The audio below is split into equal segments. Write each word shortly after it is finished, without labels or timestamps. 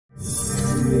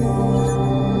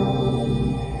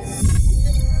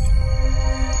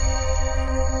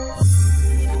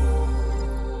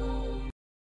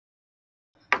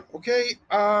Okay,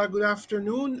 good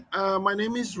afternoon. My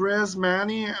name is Rez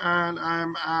Mani, and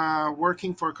I'm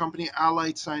working for a company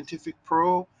Allied Scientific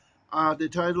Pro. The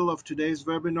title of today's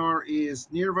webinar is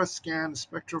Nirvascan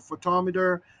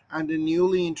Spectro-Photometer and the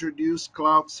newly introduced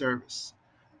cloud service.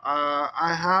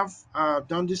 I have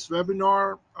done this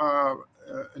webinar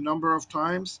a number of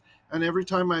times, and every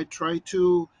time I try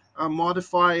to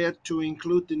modify it to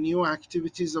include the new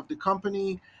activities of the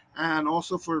company, and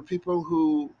also for people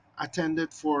who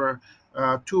attended for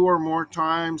two or more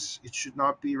times, it should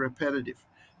not be repetitive.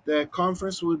 The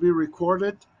conference will be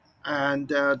recorded, and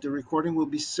the recording will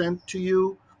be sent to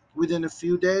you within a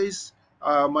few days.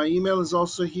 My email is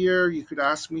also here. You could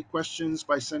ask me questions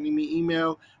by sending me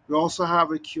email. We also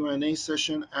have a Q&A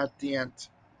session at the end.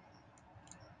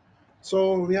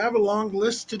 So we have a long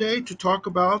list today to talk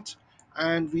about,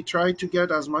 and we try to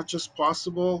get as much as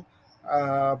possible,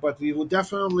 but we will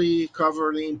definitely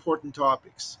cover the important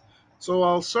topics. So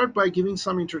I'll start by giving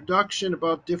some introduction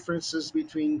about differences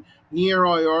between near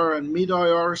IR and mid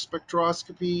IR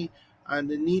spectroscopy and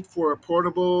the need for a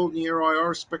portable near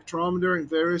IR spectrometer in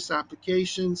various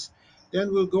applications.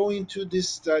 Then we'll go into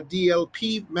this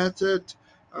DLP method,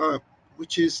 uh,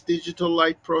 which is digital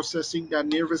light processing that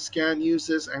Nirvascan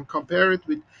uses, and compare it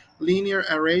with linear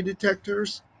array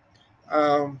detectors.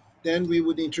 Then we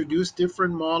would introduce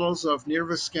different models of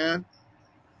Nirvascan,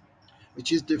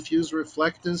 which is diffuse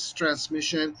reflectance,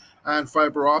 transmission, and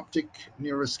fiber optic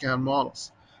Nirvascan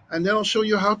models. And then I'll show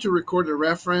you how to record a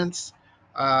reference,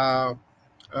 uh,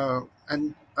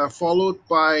 and followed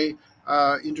by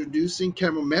introducing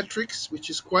chemometrics, which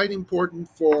is quite important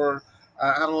for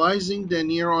analyzing the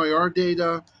near IR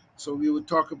data. So we would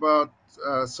talk about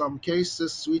some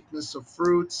cases, sweetness of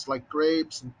fruits like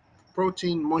grapes, and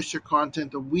protein, moisture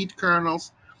content of wheat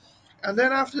kernels. And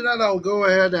then after that, I'll go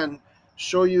ahead and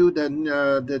show you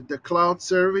the cloud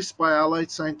service by Allied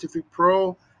Scientific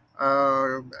Pro,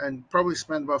 and probably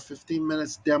spend about 15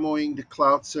 minutes demoing the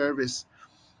cloud service.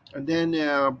 And then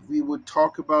we would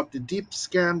talk about the deep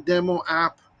scan demo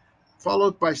app,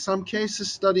 followed by some case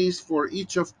studies for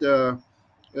each of the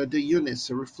units,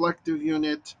 the reflective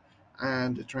unit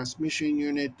and the transmission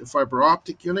unit, the fiber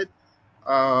optic unit.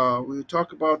 We would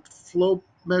talk about flow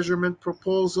measurement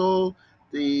proposal,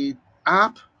 the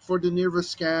app for the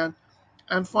Nirvascan,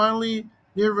 and finally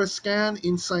Nirvascan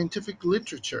in scientific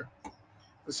literature.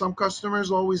 Some customers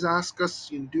always ask us,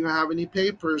 do you have any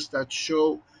papers that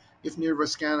show if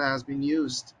Nirvascan has been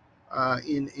used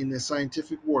in the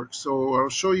scientific work? So I'll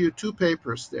show you two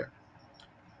papers there.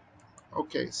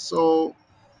 Okay, so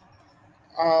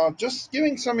just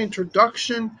giving some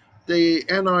introduction, the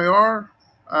NIR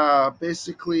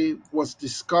basically was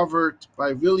discovered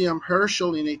by William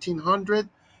Herschel in 1800,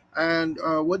 and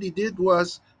what he did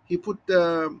was he put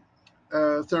the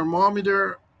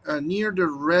thermometer near the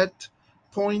red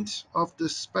point of the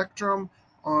spectrum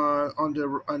on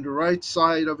the right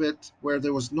side of it where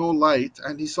there was no light,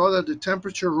 and he saw that the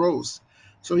temperature rose.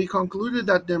 So he concluded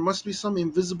that there must be some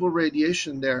invisible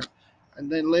radiation there. And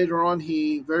then later on,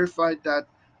 he verified that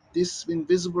this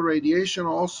invisible radiation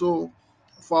also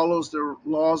follows the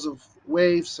laws of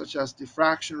waves such as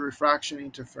diffraction, refraction,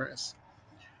 interference.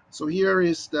 So here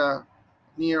is the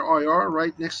near IR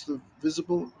right next to the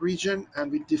visible region,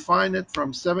 and we define it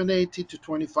from 780 to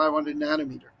 2500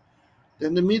 nanometer.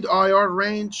 Then the mid IR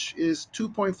range is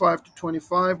 2.5 to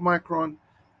 25 micron,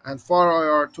 and far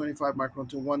IR 25 micron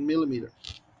to 1 millimeter.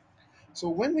 So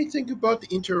when we think about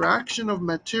the interaction of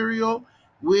material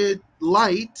with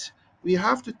light, we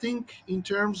have to think in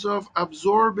terms of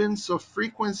absorbance of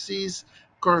frequencies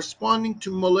corresponding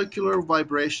to molecular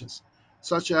vibrations,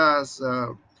 such as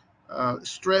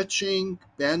stretching,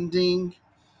 bending,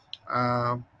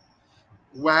 uh,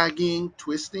 wagging,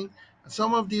 twisting.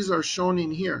 Some of these are shown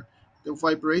in here, the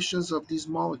vibrations of these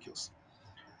molecules.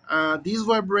 These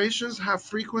vibrations have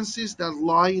frequencies that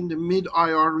lie in the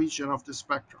mid-IR region of the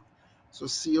spectrum. So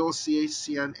CO, CH,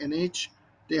 CN, NH,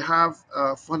 they have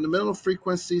fundamental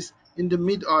frequencies in the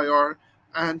mid-IR,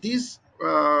 and these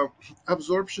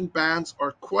absorption bands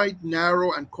are quite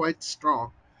narrow and quite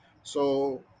strong.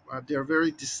 So they're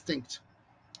very distinct.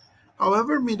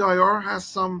 However, mid-IR has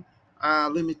some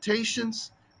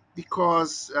limitations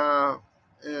because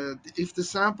if the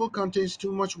sample contains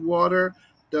too much water,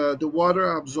 the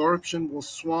water absorption will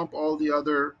swamp all the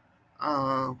other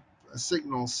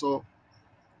signals. So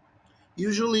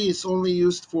usually it's only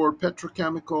used for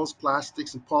petrochemicals,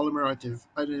 plastics, and polymer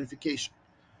identification.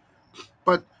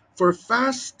 But for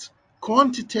fast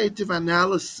quantitative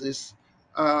analysis,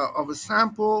 of a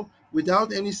sample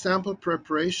without any sample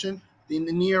preparation, the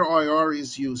near IR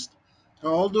is used.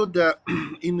 Although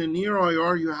in the near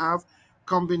IR you have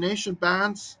combination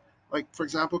bands, like for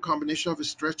example combination of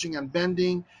stretching and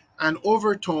bending, and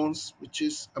overtones, which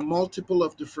is a multiple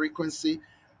of the frequency,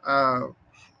 uh,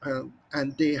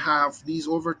 and they have these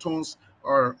overtones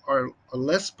are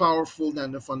less powerful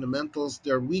than the fundamentals.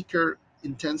 They're weaker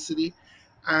intensity,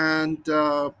 and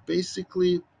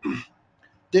basically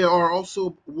they are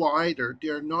also wider. They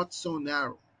are not so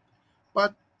narrow,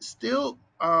 but still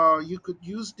you could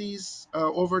use these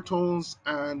overtones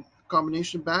and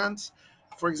combination bands.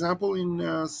 For example, in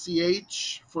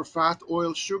CH for fat,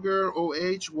 oil, sugar,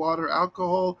 OH, water,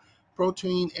 alcohol,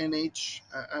 protein, NH,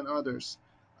 and others.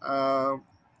 Uh,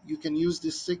 you can use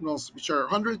these signals, which are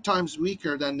 100 times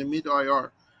weaker than the mid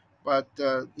IR, but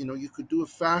you could do a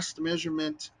fast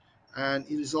measurement, and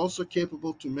it is also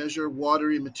capable to measure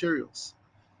watery materials.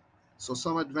 So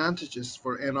some advantages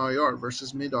for NIR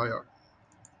versus mid IR.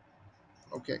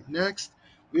 Okay, next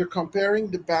we are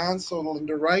comparing the bands. So on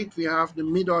the right we have the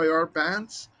mid-IR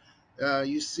bands.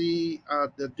 You see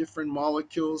the different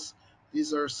molecules.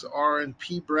 These are R and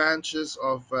P branches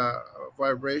of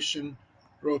vibration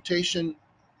rotation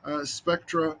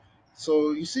spectra.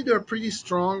 So you see they're pretty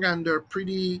strong and they're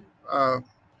pretty uh,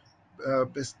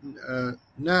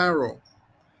 narrow.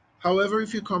 However,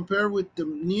 if you compare with the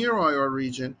near IR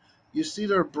region, you see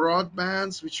there are broad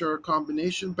bands, which are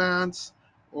combination bands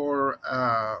or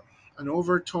an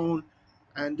overtone,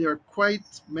 and they're quite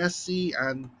messy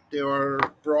and they are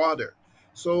broader.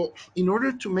 So, in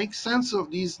order to make sense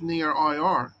of these near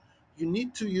IR, you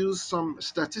need to use some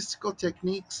statistical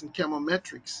techniques and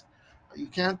chemometrics. You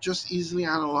can't just easily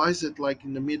analyze it like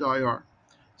in the mid IR.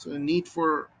 So, the need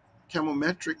for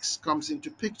chemometrics comes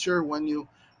into picture when you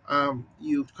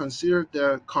consider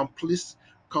the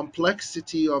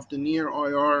complexity of the near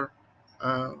IR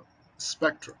uh,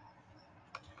 spectrum.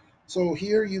 So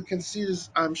here you can see this.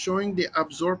 I'm showing the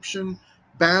absorption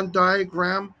band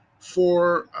diagram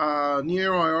for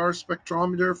near IR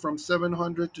spectrometer from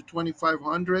 700 to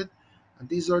 2500. And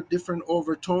these are different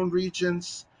overtone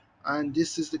regions, and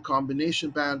this is the combination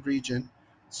band region.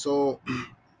 So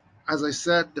as I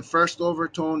said, the first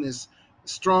overtone is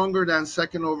stronger than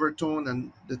second overtone,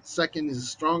 and the second is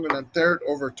stronger than third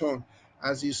overtone.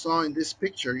 As you saw in this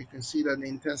picture, you can see that the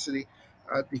intensity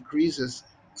decreases.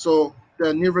 So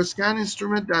the Nirvascan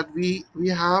instrument that we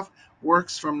have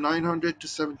works from 900 to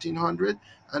 1700,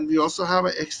 and we also have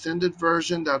an extended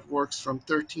version that works from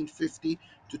 1350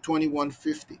 to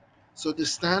 2150. So the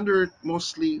standard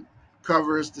mostly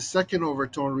covers the second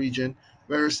overtone region,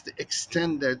 whereas the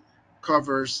extended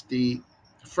covers the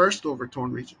first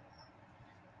overtone region.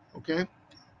 Okay,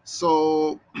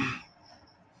 so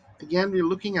again, we're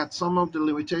looking at some of the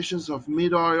limitations of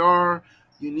mid-IR.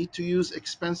 You need to use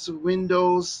expensive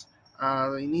windows.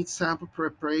 You need sample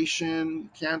preparation.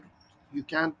 You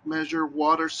can't measure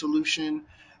water solution.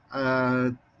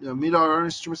 Mid-IR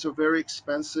instruments are very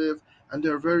expensive and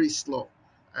they're very slow.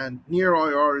 And near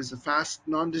IR is a fast,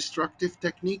 non-destructive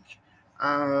technique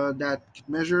that can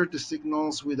measure the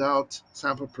signals without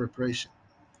sample preparation.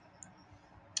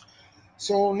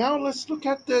 So now let's look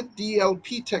at the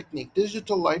DLP technique,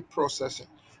 digital light processing.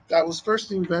 That was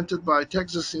first invented by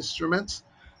Texas Instruments,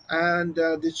 and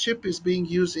the chip is being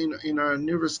used in a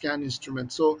Nirvascan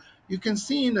instrument. So you can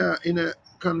see in a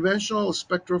conventional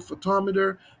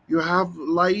spectrophotometer, you have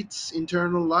lights,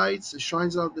 internal lights, it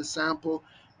shines out the sample,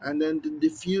 and then the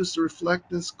diffuse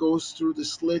reflectance goes through the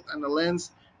slit and the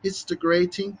lens hits the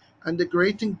grating, and the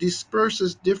grating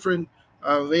disperses different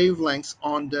wavelengths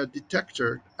on the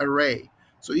detector array.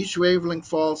 So each wavelength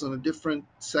falls on a different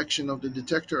section of the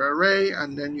detector array,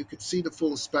 and then you could see the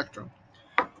full spectrum.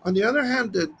 On the other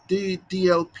hand, the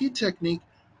DLP technique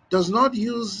does not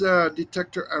use a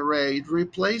detector array. It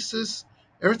replaces,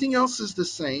 everything else is the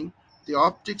same, the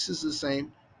optics is the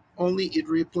same, only it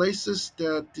replaces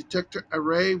the detector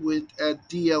array with a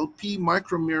DLP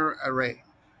micromirror array.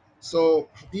 So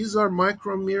these are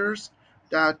micromirrors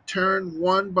that turn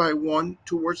one by one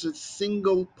towards a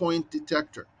single point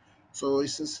detector. So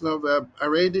instead of an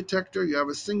array detector, you have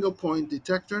a single point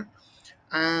detector,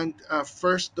 and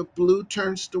first the blue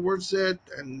turns towards it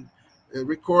and it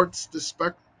records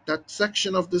that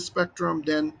section of the spectrum,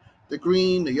 then the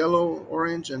green, the yellow,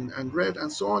 orange, and red,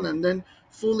 and so on, and then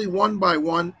fully one by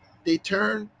one they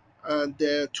turn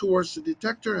towards the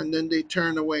detector, and then they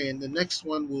turn away, and the next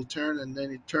one will turn, and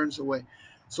then it turns away.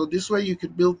 So this way you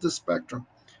could build the spectrum.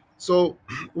 So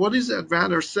what is the advantage?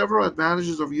 There are several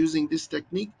advantages of using this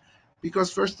technique,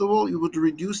 because first of all, it would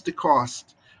reduce the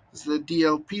cost. It's the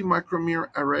DLP micromirror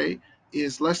array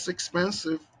is less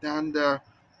expensive than the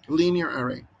linear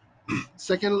array.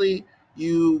 Secondly,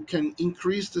 you can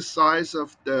increase the size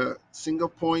of the single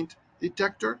point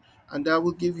detector, and that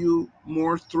will give you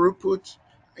more throughput,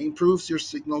 improves your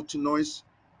signal to noise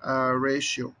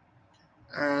ratio.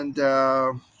 And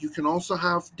you can also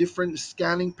have different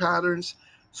scanning patterns,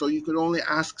 so you could only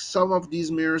ask some of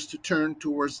these mirrors to turn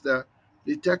towards the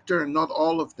detector and not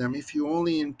all of them if you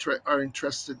only are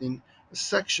interested in a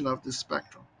section of the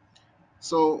spectrum.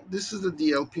 So this is the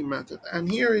DLP method,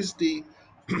 and here is the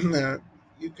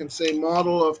you can say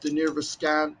model of the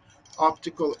Nirvascan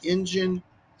optical engine.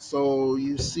 So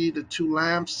you see the two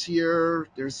lamps here.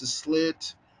 There's a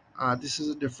slit. This is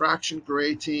a diffraction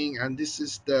grating, and this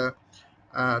is the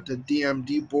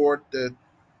DMD board, the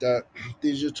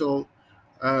digital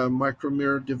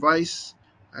micromirror device,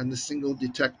 and the single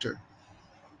detector.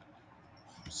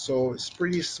 So it's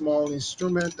pretty small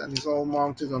instrument, and it's all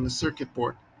mounted on the circuit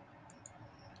board.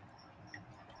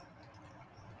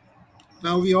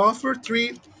 Now we offer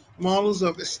three models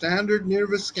of a standard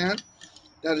Nirvascan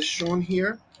that is shown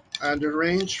here, and they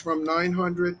range from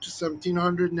 900 to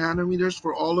 1700 nanometers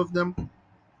for all of them.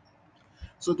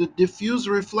 So the diffuse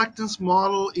reflectance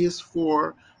model is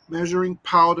for measuring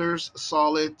powders,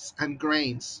 solids, and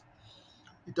grains.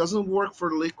 It doesn't work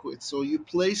for liquids. So you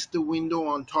place the window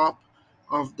on top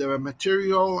of the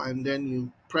material, and then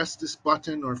you press this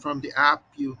button, or from the app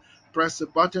you press a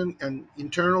button and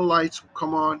internal lights will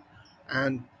come on,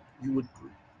 and you would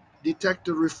detect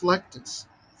the reflectance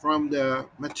from the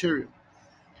material.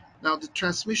 Now the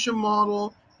transmission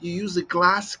model, you use a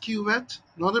glass cuvette,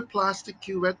 not a plastic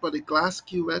cuvette, but a glass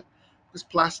cuvette, because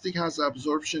plastic has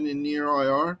absorption in near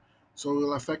IR, so it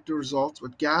will affect the results.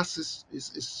 But gas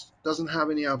doesn't have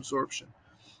any absorption.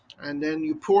 And then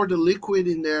you pour the liquid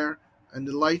in there, and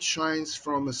the light shines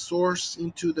from a source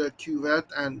into the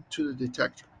cuvette and to the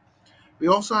detector. We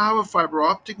also have a fiber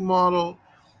optic model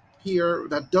here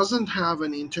that doesn't have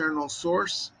an internal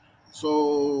source,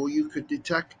 so you could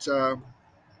detect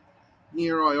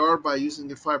near IR by using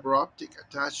the fiber optic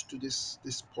attached to this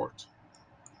port.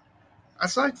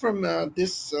 Aside from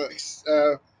this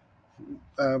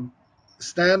um,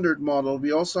 standard model,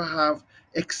 we also have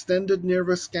extended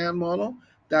Nirvascan model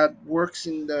that works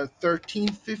in the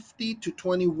 1350 to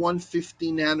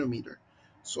 2150 nanometer.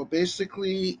 So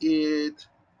basically, it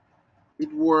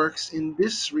works in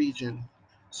this region.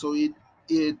 So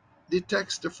it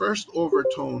detects the first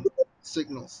overtone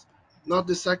signals, not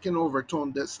the second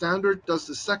overtone. The standard does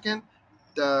the second,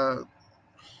 the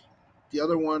the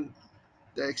other one,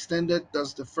 the extended,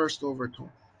 does the first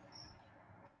overtone.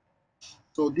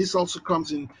 So this also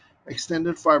comes in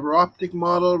extended fiber optic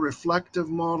model, reflective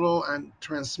model, and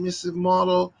transmissive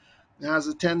model. It has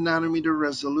a 10 nanometer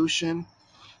resolution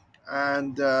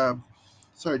and 12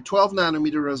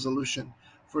 nanometer resolution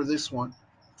for this one.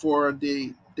 For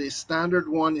the standard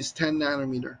one is 10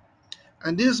 nanometer.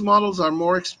 And these models are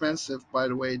more expensive, by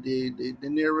the way. The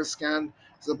Nirvascan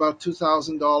is about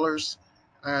 $2,000,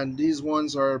 and these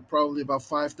ones are probably about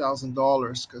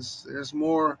 $5,000 because there's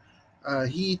more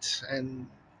heat and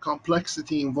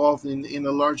complexity involved in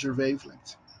a larger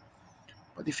wavelength.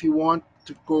 But if you want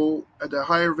to go at a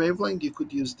higher wavelength, you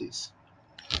could use these.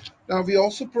 Now we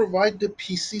also provide the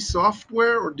PC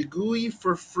software or the GUI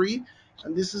for free,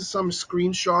 and this is some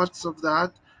screenshots of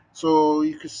that. So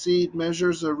you can see it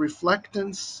measures a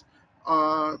reflectance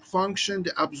function,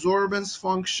 the absorbance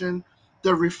function,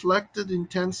 the reflected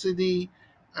intensity,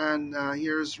 and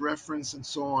here's reference and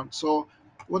so on. So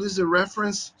what is the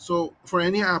reference? So for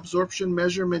any absorption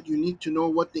measurement, you need to know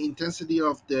what the intensity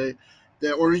of the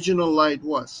original light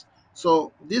was.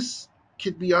 So this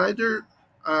could be either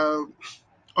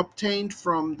obtained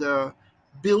from the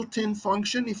built-in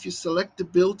function. If you select the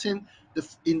built-in,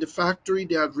 in the factory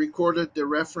they had recorded the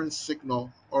reference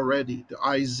signal already, the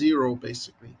I0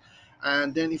 basically.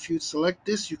 And then if you select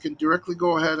this, you can directly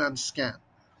go ahead and scan.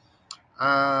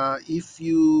 If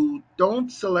you don't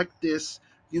select this,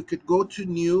 you could go to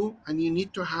new, and you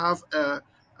need to have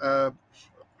a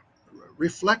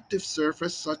reflective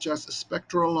surface such as a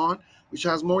spectrolon, which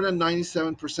has more than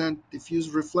 97% diffuse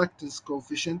reflectance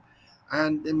coefficient,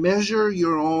 and measure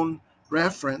your own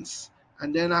reference.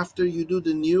 And then after you do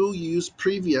the new, you use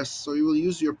previous. So you will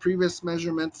use your previous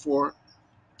measurement for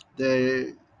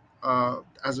the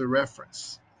as a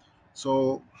reference.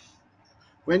 So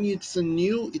when it's a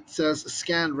new, it says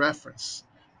scan reference.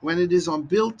 When it is on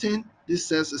built-in, this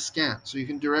says a scan, so you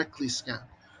can directly scan.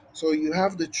 So you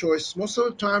have the choice. Most of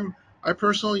the time, I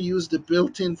personally use the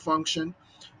built-in function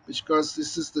because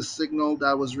this is the signal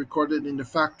that was recorded in the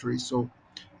factory. So,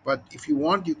 but if you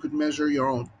want, you could measure your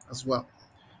own as well.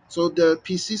 So the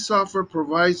PC software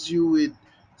provides you with,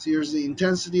 so here's the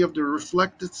intensity of the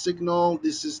reflected signal.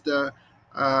 This is the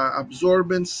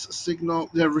absorbance signal,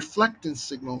 the reflectance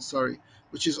signal, sorry,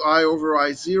 which is I over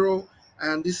I0.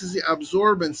 And this is the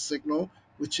absorbance signal,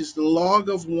 which is the log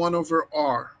of 1 over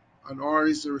R. And R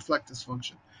is the reflectance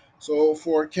function. So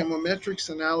for chemometrics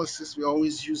analysis, we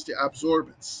always use the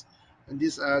absorbance. And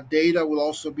this data will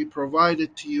also be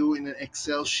provided to you in an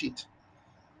Excel sheet.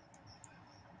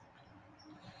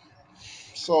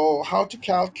 So how to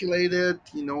calculate it?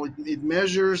 It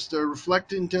measures the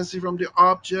reflected intensity from the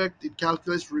object. It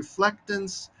calculates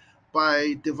reflectance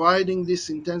by dividing this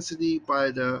intensity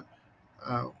uh,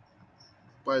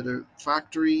 by the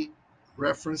factory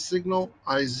reference signal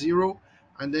I0,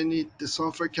 and then the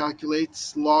software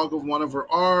calculates log of 1 over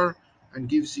R and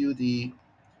gives you the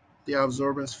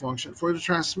absorbance function. For the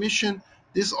transmission,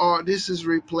 this is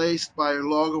replaced by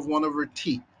log of 1 over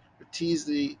T. T is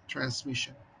the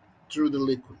transmission through the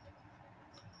liquid.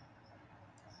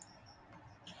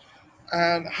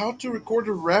 And how to record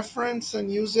a reference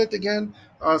and use it again.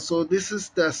 So this is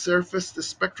the surface, the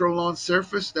spectral lawn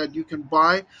surface that you can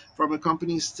buy from a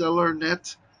company, Stellar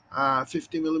Net,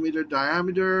 50 millimeter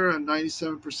diameter and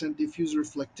 97% diffuse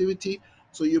reflectivity.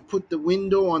 So you put the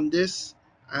window on this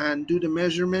and do the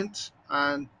measurement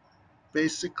and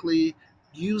basically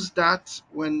use that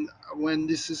when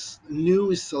this is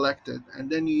new is selected, and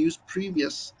then you use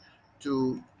previous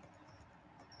to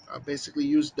basically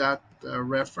use that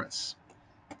reference.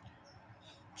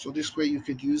 So this way you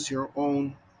could use your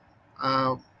own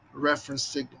uh, reference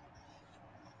signal.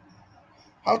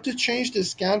 How to change the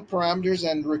scan parameters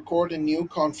and record a new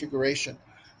configuration.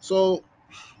 So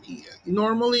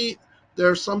normally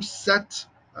there are some set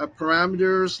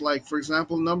parameters, like for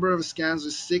example, number of scans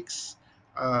is 6,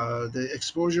 the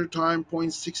exposure time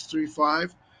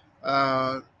 0.635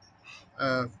 uh,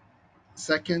 uh,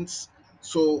 seconds.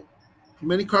 So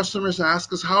many customers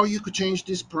ask us how you could change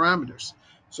these parameters.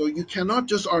 So you cannot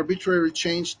just arbitrarily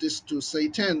change this to say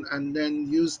 10 and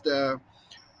then use the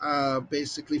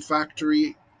basically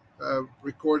factory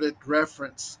recorded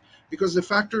reference, because the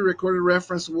factory recorded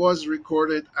reference was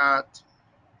recorded at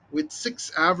with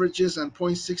 6 averages and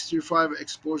 0.635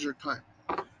 exposure time.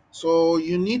 So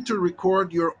you need to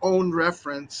record your own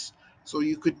reference. So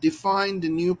you could define the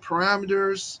new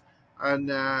parameters and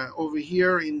over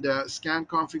here in the scan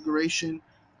configuration,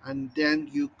 and then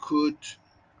you could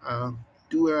um,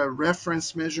 do a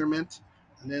reference measurement,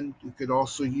 and then you could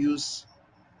also use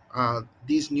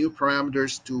these new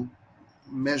parameters to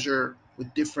measure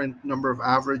with different number of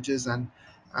averages and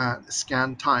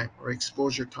scan time or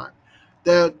exposure time.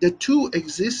 The two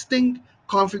existing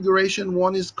configuration,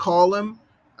 one is column,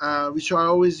 which I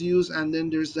always use, and then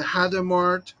there's the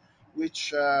Hadamard,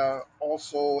 which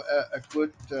also a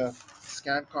good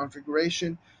scan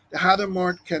configuration. The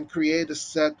Hadamard can create a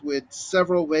set with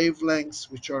several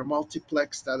wavelengths which are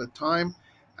multiplexed at a time,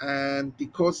 and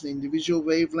decodes the individual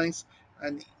wavelengths,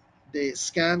 and the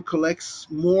scan collects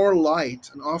more light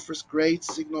and offers great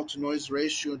signal to noise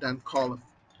ratio than column.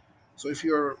 So if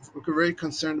you're very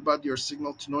concerned about your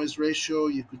signal to noise ratio,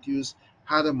 you could use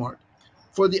Hadamard.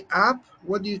 For the app,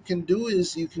 what you can do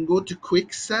is you can go to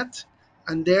quick set,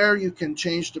 and there you can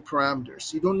change the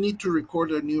parameters. You don't need to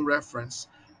record a new reference,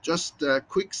 just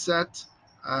quick set,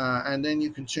 and then you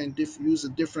can use a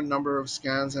different number of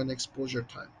scans and exposure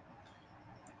time.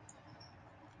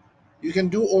 You can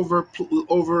do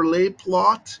overlay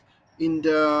plot in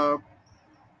the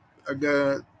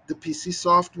PC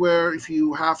software. If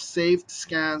you have saved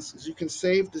scans, you can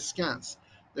save the scans.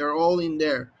 They're all in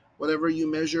there. Whatever you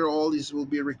measure, all these will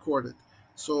be recorded.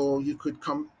 So you could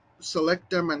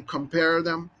select them and compare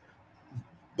them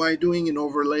by doing an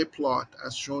overlay plot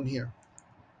as shown here.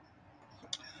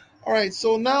 All right,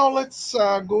 so now let's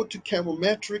go to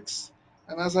chemometrics.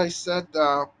 And as I said,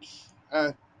 uh,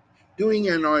 doing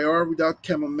an IR without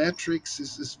chemometrics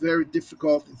is very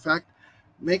difficult. In fact,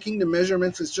 making the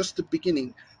measurements is just the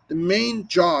beginning. The main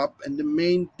job and the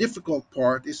main difficult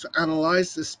part is to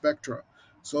analyze the spectra.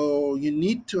 So you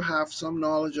need to have some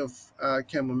knowledge of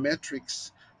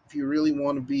chemometrics if you really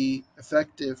want to be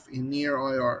effective in near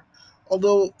IR.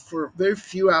 Although for very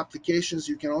few applications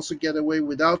you can also get away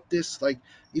without this, like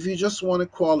if you just want to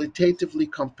qualitatively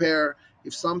compare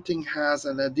if something has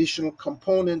an additional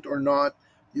component or not,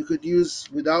 you could use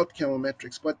without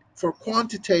chemometrics. But for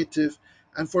quantitative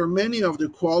and for many of the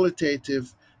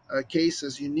qualitative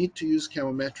cases, you need to use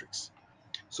chemometrics.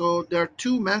 So there are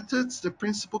two methods: the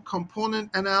principal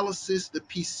component analysis, the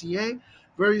PCA,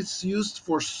 where it's used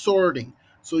for sorting.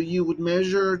 So you would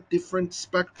measure different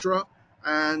spectra,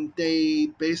 and they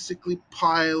basically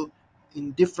pile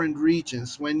in different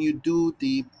regions. When you do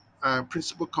the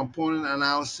principal component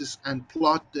analysis and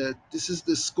plot this is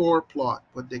the score plot,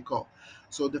 what they call.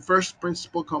 So the first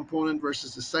principal component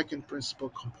versus the second principal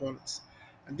components.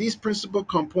 And these principal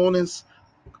components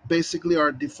basically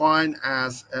are defined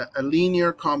as a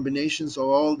linear combinations of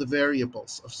all the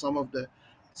variables of some of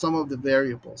the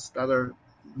variables that are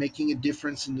making a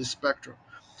difference in the spectrum.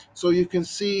 So you can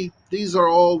see these are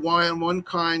all one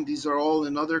kind, these are all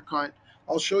another kind.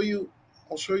 I'll show you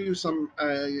I'll show you some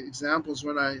examples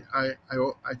when I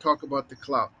talk about the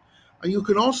cloud. And you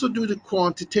can also do the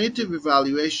quantitative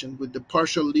evaluation with the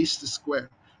partial least square,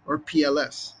 or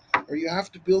PLS, where you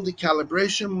have to build a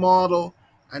calibration model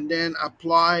and then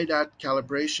apply that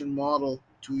calibration model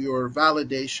to your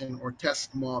validation or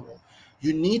test model.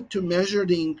 You need to measure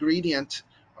the ingredient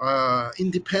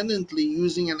independently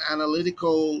using an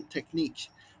analytical technique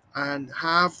and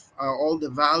have all the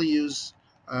values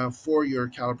for your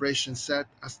calibration set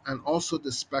and also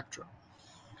the spectra.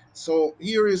 So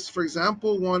here is, for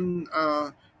example, one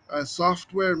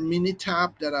software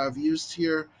Minitab that I've used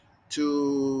here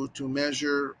to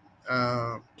measure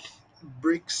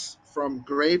bricks from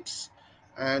grapes,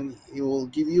 and it will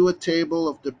give you a table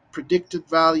of the predicted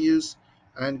values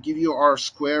and give you our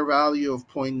square value of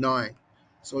zero point 0.9.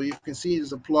 So you can see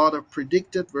it's a plot of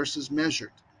predicted versus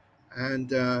measured,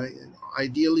 and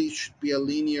ideally it should be a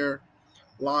linear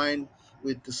line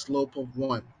with the slope of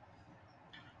 1,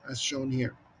 as shown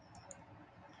here.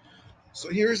 So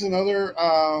here's another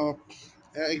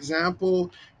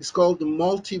example. It's called the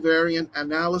multivariant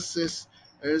analysis.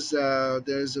 There's a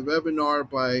webinar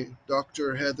by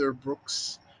Dr. Heather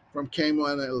Brooks from Camo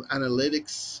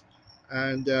Analytics,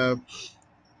 and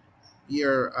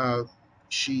here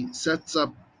she sets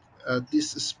up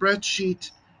this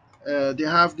spreadsheet. They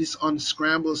have this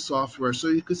unscramble software, so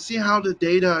you can see how the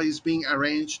data is being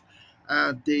arranged.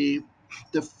 The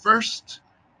first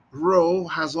row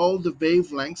has all the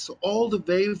wavelengths, so all the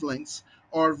wavelengths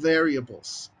are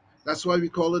variables. That's why we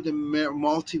call it a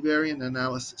multivariant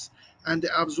analysis. And the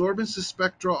absorbance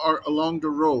spectra are along the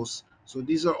rows. So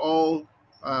these are all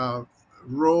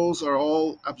rows are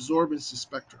all absorbance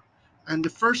spectra. And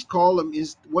the first column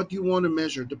is what you want to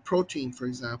measure, the protein, for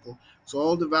example. So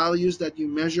all the values that you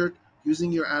measured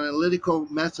using your analytical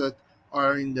method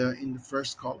are in the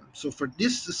first column. So for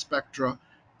this spectra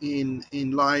in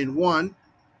line 1,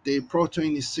 the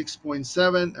protein is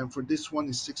 6.7, and for this one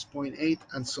is 6.8,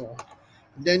 and so on.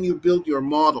 And then you build your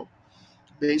model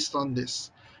based on this.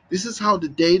 This is how the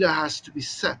data has to be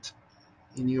set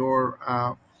in your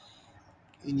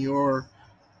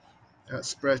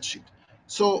spreadsheet.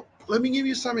 So let me give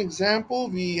you some example.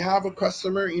 We have a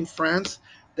customer in France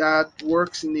that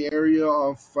works in the area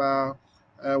of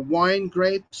wine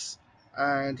grapes,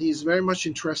 and he's very much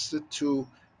interested to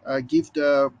give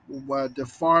the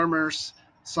farmers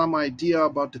some idea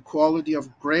about the quality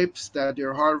of grapes that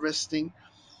they're harvesting.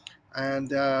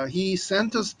 And he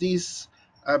sent us these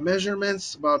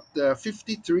measurements, about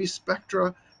 53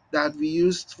 spectra that we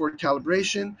used for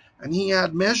calibration, and he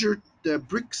had measured the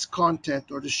bricks content,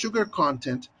 or the sugar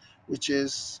content, which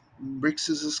is bricks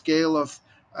is a scale of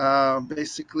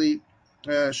basically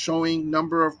showing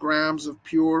number of grams of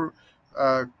pure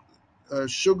uh,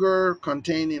 sugar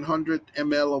contained in 100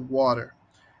 ml of water.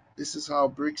 This is how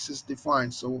bricks is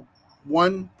defined. So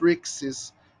one bricks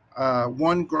is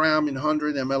 1 gram in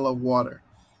 100 ml of water.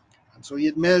 And so he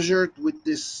had measured with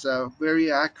this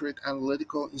very accurate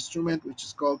analytical instrument, which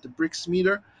is called the bricks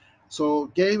meter. So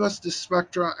gave us the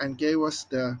spectra and gave us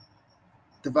the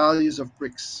values of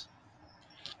bricks.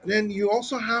 And then you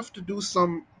also have to do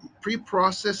some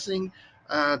pre-processing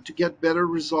to get better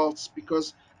results,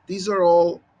 because these are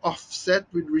all offset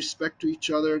with respect to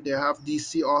each other. They have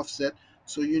DC offset.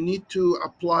 So you need to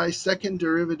apply second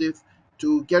derivative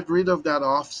to get rid of that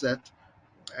offset,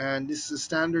 and this is a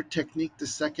standard technique, the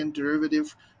second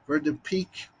derivative, where the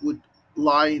peak would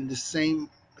lie in the same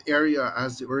area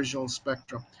as the original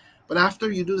spectrum. But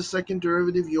after you do the second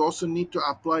derivative, you also need to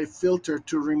apply a filter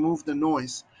to remove the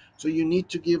noise. So you need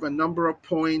to give a number of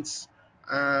points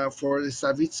for the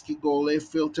Savitsky-Golay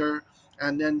filter,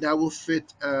 and then that will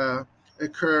fit a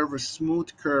curve, a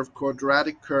smooth curve,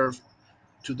 quadratic curve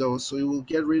to those. So you will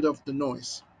get rid of the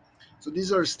noise. So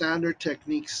these are standard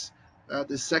techniques,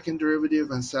 the second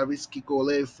derivative and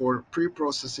Savitsky-Golay for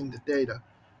pre-processing the data.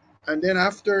 And then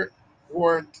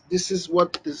afterward, this is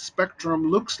what the spectrum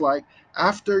looks like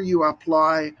after you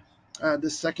apply the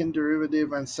second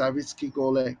derivative and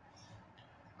Savitsky-Golay.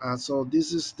 So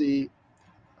this is the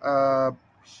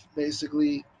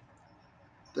basically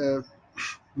the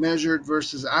measured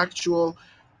versus actual.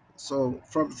 So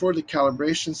for the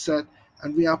calibration set,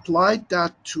 and we applied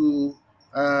that to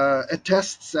a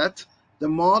test set. the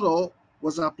model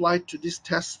was applied to this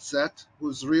test set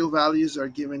whose real values are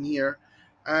given here,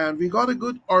 and we got a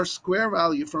good R square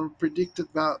value from predicted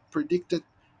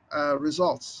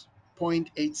results,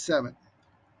 0.87.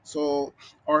 So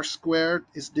R squared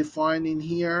is defined in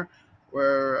here,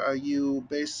 where you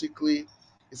basically,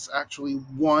 it's actually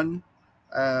 1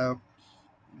 uh,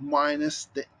 minus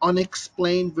the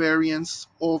unexplained variance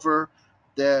over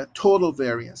the total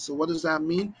variance. So what does that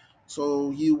mean?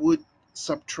 So you would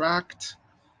subtract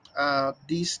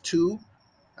these two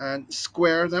and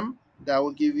square them. That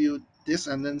will give you this,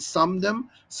 and then sum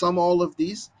all of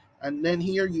these, and then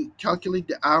here you calculate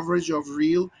the average of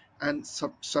real and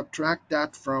subtract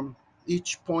that from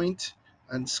each point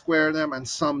and square them and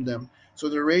sum them. So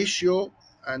the ratio,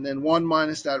 and then 1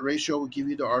 minus that ratio will give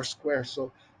you the R square.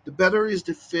 So the better is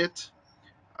the fit.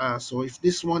 So if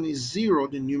this one is 0,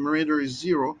 the numerator is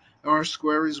 0, R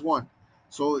square is 1.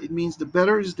 So it means the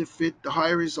better is the fit, the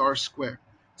higher is R square.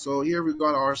 So here we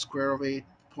got R square of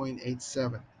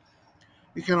 8.87.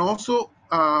 You can also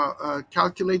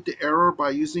calculate the error by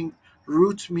using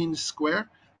root mean square,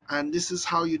 and this is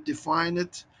how you define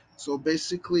it. So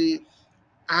basically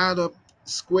add up,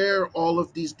 square all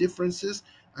of these differences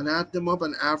and add them up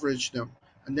and average them,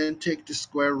 and then take the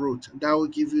square root, and that will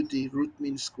give you the root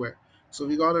mean square. So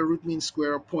we got a root mean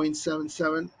square of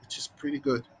 0.77, which is pretty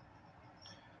good.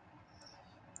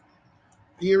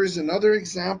 Here is another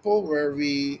example where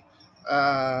we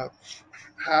uh,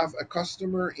 have a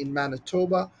customer in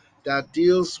Manitoba that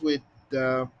deals with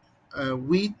the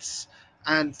wheats.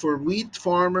 And for wheat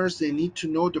farmers, they need to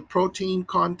know the protein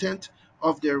content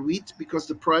of their wheat, because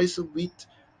the price of wheat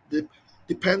the,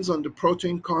 depends on the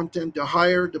protein content. The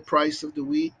higher the price of the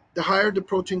wheat, the higher the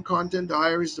protein content, the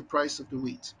higher is the price of the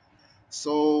wheat.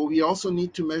 So we also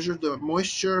need to measure the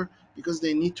moisture, because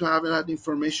they need to have that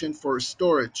information for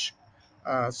storage.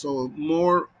 So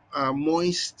more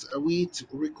moist wheat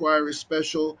requires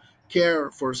special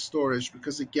care for storage,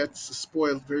 because it gets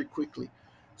spoiled very quickly.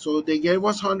 So they gave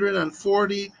us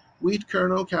 140 wheat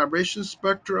kernel calibration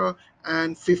spectra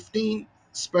and 15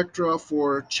 spectra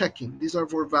for checking. These are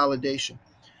for validation.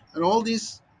 And all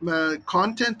these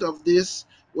content of this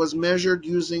was measured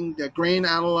using the grain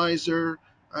analyzer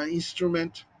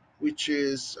instrument, which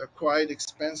is quite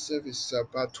expensive. It's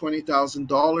about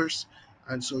 $20,000.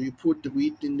 And so you put the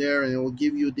wheat in there and it will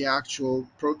give you the actual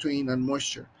protein and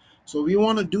moisture. So we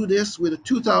want to do this with a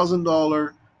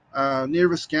 $2,000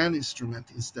 Nirvascan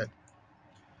instrument instead.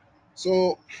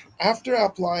 So after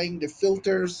applying the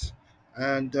filters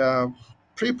and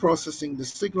pre-processing the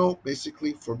signal,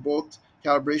 basically for both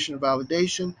calibration and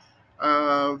validation,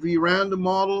 we ran the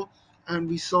model and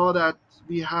we saw that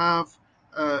we have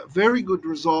a very good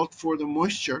result for the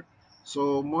moisture.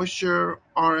 So moisture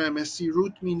RMSE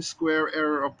root mean square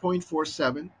error of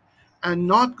 0.47, and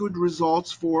not good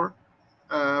results for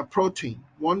protein,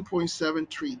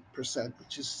 1.73%,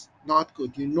 which is not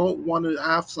good. You don't want to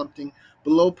have something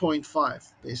below zero point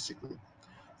 0.5, basically,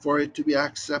 for it to be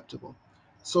acceptable.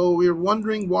 So we're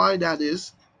wondering why that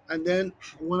is. And then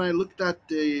when I looked at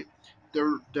the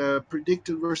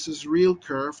predicted versus real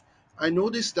curve, I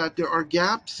noticed that there are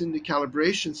gaps in the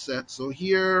calibration set. So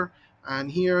here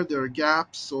and here, there are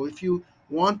gaps. So if you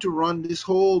want to run this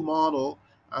whole model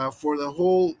for the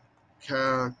whole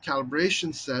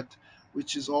calibration set,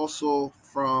 which is also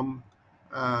from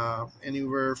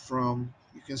anywhere from,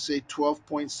 you can say,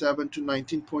 12.7 to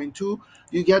 19.2,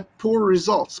 you get poor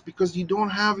results because you don't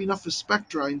have enough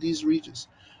spectra in these regions.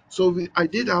 So I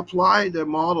did apply the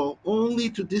model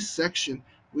only to this section,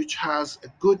 which has a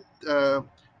good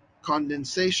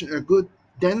condensation, a good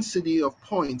density of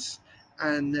points.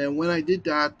 And when I did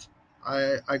that,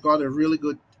 I got a really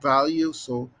good value,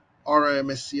 so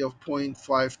RMSE of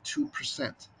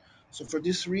 0.52%. So for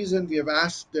this reason, we have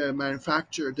asked the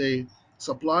manufacturer, the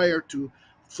supplier, to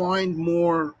find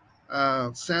more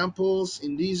samples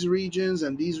in these regions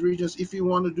and these regions. If you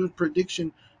want to do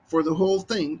prediction for the whole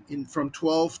thing from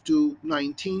 12 to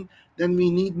 19, then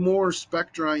we need more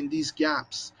spectra in these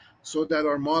gaps so that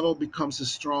our model becomes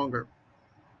stronger.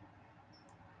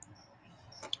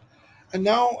 And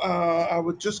now I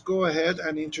would just go ahead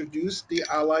and introduce the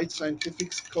Allied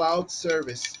Scientific's cloud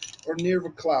service, or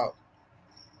NirvaCloud.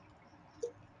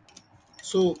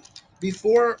 So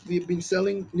before, we've been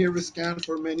selling Nirvascan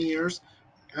for many years,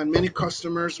 and many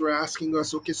customers were asking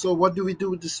us, okay, so what do we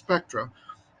do with the spectra?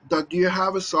 Do you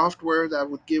have a software that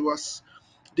would give us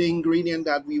the ingredient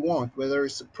that we want, whether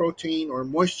it's a protein or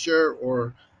moisture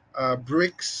or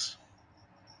bricks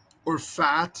or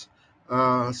fat?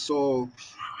 So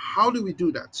how do we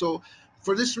do that? So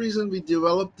for this reason, we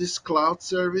developed this cloud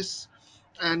service,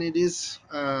 and it is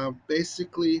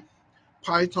basically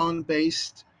Python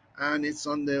based, and it's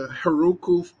on the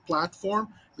Heroku platform,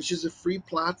 which is a free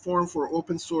platform for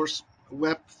open source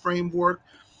web framework.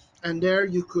 And there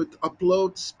you could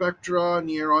upload spectra,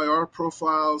 near IR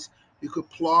profiles. You could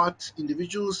plot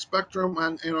individual spectrum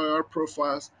and NIR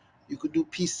profiles. You could do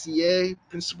PCA,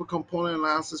 principal component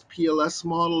analysis, PLS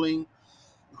modeling.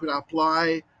 You could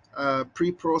apply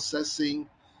pre-processing,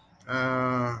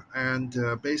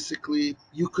 and basically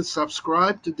you could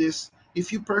subscribe to this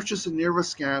if you purchase a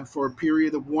Nirvascan for a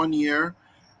period of 1 year,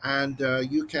 and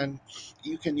you can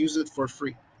use it for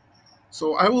free.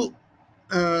 So I will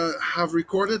have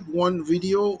recorded one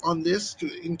video on this to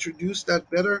introduce that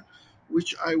better,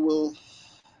 which I will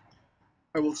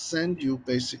send you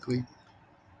basically.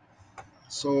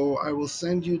 So I will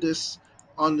send you this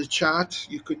on the chat.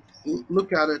 You could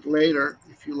look at it later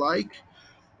if you like.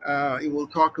 It will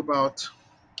talk about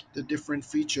the different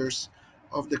features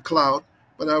of the cloud,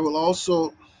 but I will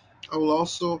also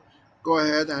go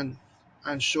ahead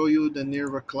and show you the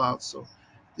NirvaCloud. So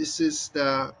this is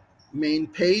the main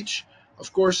page.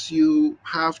 Of course, you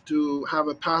have to have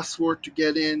a password to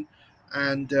get in,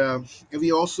 and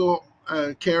we also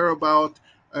care about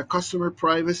customer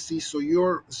privacy. So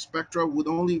your spectra would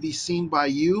only be seen by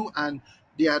you and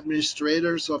the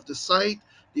administrators of the site.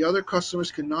 The other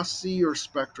customers cannot see your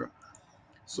spectra.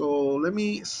 So let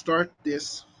me start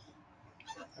this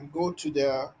and go to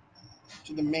the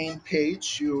main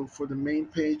page. For the main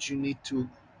page, you need to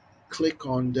click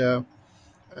on the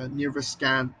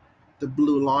Nirvascan, the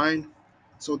blue line.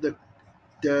 So the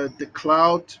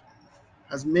cloud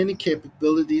has many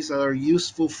capabilities that are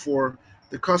useful for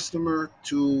the customer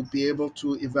to be able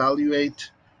to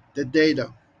evaluate the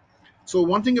data. So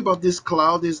one thing about this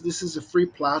cloud is this is a free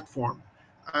platform,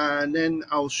 and then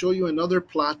I'll show you another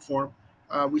platform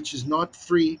which is not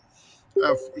free. You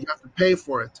have to pay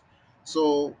for it.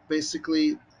 So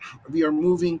basically, we are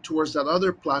moving towards that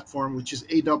other platform, which is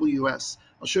AWS.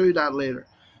 I'll show you that later.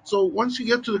 So once you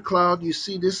get to the cloud, you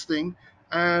see this thing.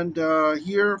 And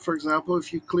here, for example,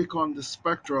 if you click on the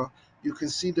spectra, you can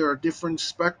see there are different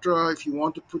spectra. If you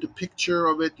want to put a picture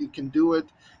of it, you can do it.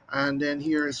 And then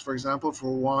here is, for example,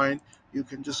 for wine, you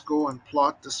can just go and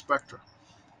plot the spectra.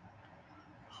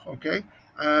 Okay,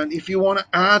 and if you want to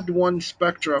add one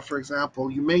spectra, for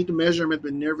example, you made the measurement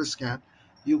with Nirvascan,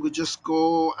 you could just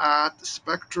go at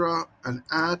spectra and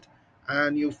add,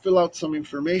 and you fill out some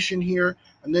information here,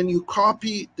 and then you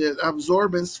copy the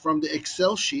absorbance from the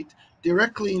Excel sheet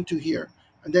directly into here,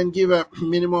 and then give a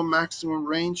minimum maximum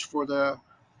range for the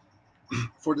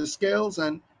scales,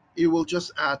 and it will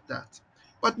just add that.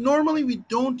 But normally we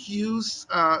don't use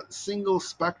single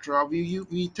spectra.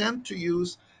 We tend to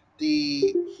use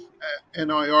the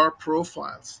NIR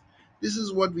profiles. This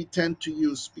is what we tend to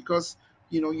use because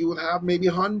you would have maybe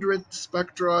 100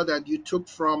 spectra that you took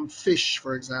from fish,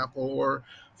 for example, or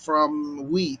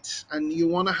from wheat, and you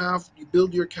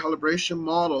build your calibration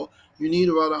model. You need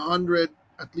about 100,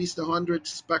 at least 100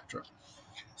 spectra.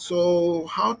 So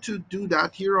how to do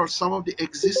that? Here are some of the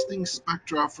existing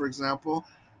spectra, for example,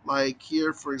 like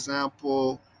here, for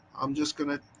example, I'm just going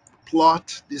to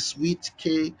plot this wheat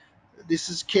K. This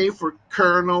is K for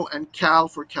kernel and cal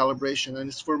for calibration, and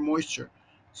it's for moisture.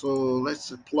 So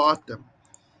let's plot them.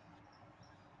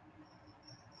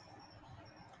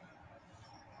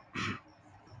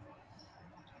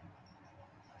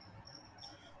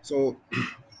 So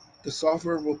the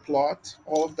software will plot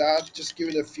all of that. Just give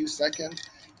it a few seconds.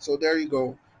 So there you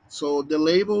go. So the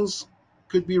labels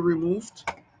could be removed.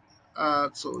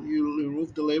 So you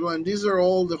remove the label, and these are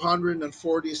all the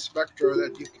 140 spectra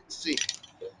that you can see.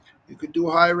 You could do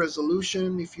high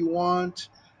resolution if you want,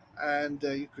 and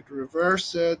you could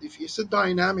reverse it if it's a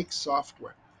dynamic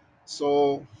software.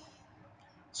 So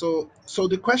so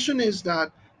the question is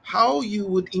that how you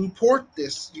would import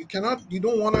this. You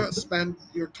don't want to spend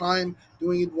your time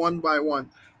doing it one by one.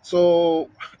 So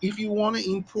if you want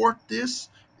to import this,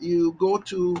 you go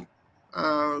to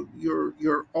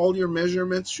your all your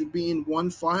measurements should be in one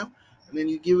file, and then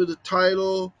you give it a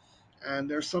title, and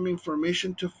there's some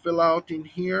information to fill out in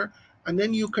here, and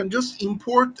then you can just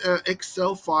import an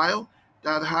Excel file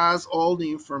that has all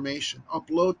the information.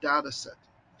 Upload data set.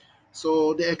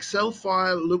 So the Excel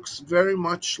file looks very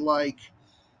much like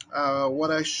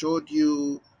what I showed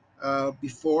you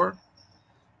before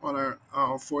on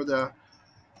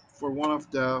for one of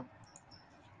the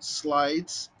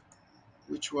slides,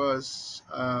 which was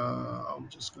I'm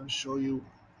just going to show you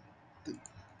th-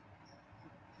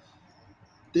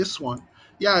 this one.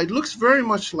 Yeah, it looks very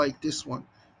much like this one.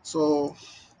 So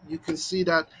you can see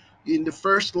that in the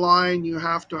first line you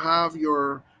have to have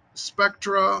your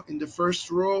spectra in the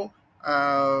first row,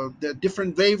 the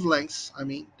different wavelengths. I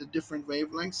mean, the different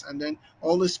wavelengths, and then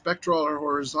all the spectral are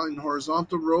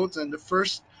horizontal rows, and the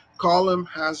first column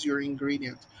has your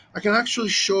ingredient. I can actually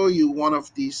show you one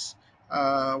of these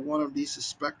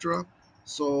spectra.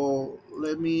 So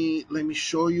let me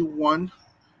show you one.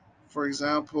 For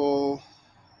example,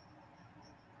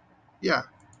 yeah.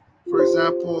 For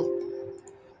example,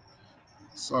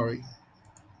 sorry.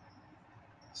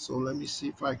 So let me see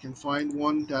if I can find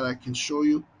one that I can show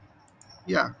you.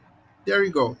 Yeah, there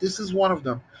you go. This is one of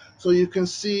them. So you can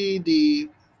see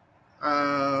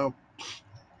uh,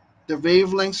 the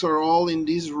wavelengths are all in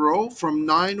this row from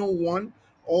 901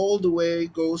 all the way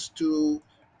goes to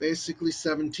basically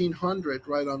 1700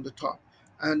 right on the top.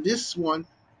 And this one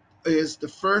is the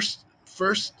first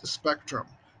spectrum,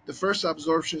 the first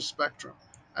absorption spectrum.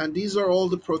 And these are all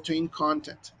the protein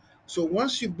content. So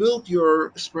once you build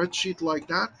your spreadsheet like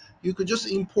that, you could just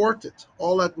import it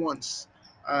all at once.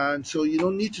 And so you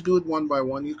don't need to do it one by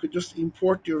one. You could just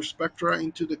import your spectra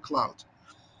into the cloud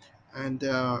and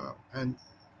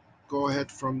go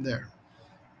ahead from there.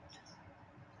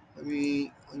 Let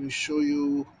me show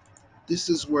you. This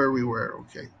is where we were.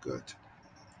 Okay, good.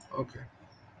 Okay,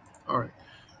 all right.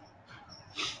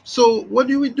 So what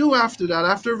do we do after that?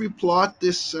 After we plot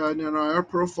this in our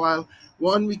profile,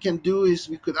 one we can do is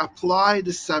we could apply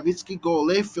the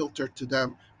Savitsky-Golay filter to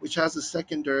them, which has a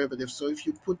second derivative. So if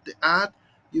you put the add,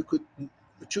 you could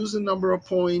choose a number of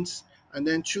points and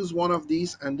then choose one of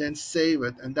these and then save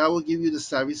it, and that will give you the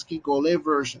Savitsky-Golay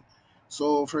version.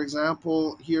 So for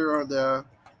example, here are the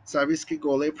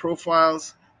Savitsky-Golay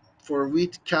profiles for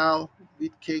wheat cal,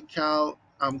 wheat kcal.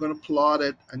 I'm going to plot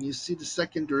it, and you see the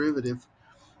second derivative.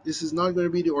 This is not going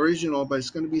to be the original, but it's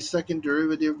going to be second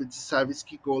derivative with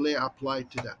Savitsky-Golay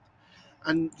applied to that.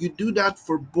 And you do that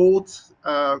for both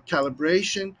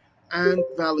calibration and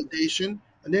validation.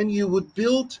 And then you would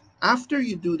build, after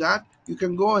you do that, you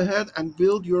can go ahead and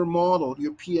build your model,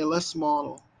 your PLS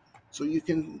model. So you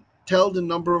can tell the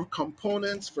number of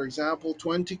components, for example,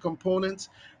 20 components,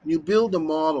 and you build a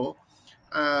model,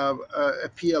 a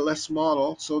PLS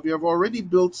model. So we have already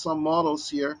built some models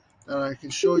here that I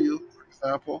can show you, for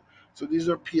example. So these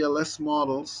are PLS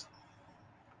models.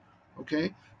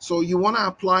 Okay, so you want to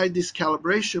apply this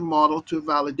calibration model to a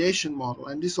validation model,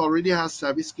 and this already has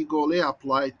Savitsky-Golay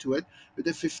applied to it with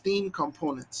the 15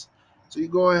 components. So you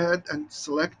go ahead and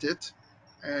select it,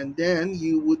 and then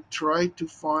you would try to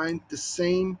find the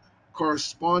same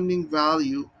corresponding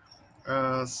value.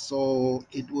 So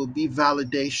it will be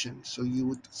validation. So you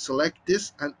would select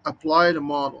this and apply the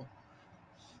model,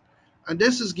 and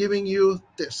this is giving you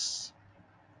this.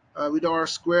 With our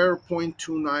square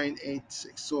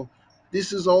 0.2986. So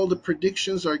this is all the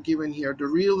predictions are given here, the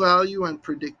real value and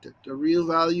predicted, the real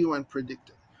value and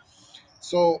predicted.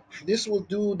 So this will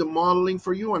do the modeling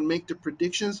for you and make the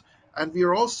predictions. And we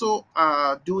are also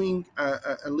doing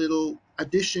a little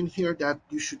addition here that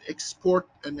you should export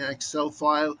an Excel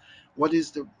file. What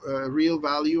is the real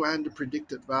value and the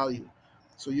predicted value?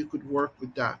 So you could work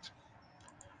with that.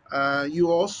 You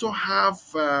also have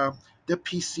the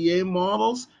PCA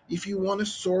models. If you want to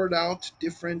sort out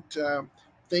different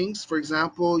things, for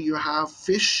example, you have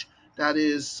fish that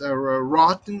is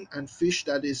rotten and fish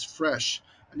that is fresh,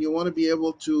 and you want to be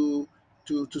able to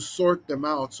sort them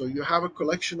out. So you have a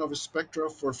collection of spectra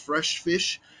for fresh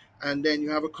fish, and then you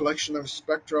have a collection of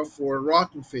spectra for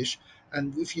rotten fish.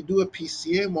 And if you do a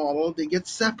PCA model, they get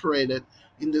separated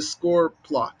in the score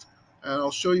plot. And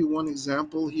I'll show you one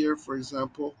example here. For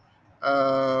example,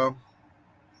 uh,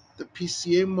 the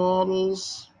PCA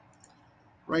models.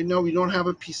 Right now, we don't have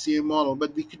a PCA model,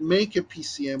 but we could make a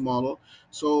PCA model.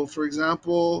 So, for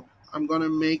example, I'm going to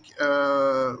make,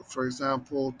 for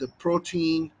example, the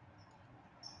protein,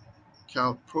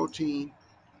 cal protein,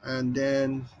 and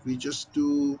then we just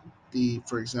do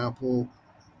for example,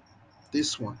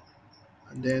 this one,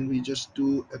 and then we just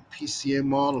do a PCA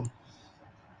model.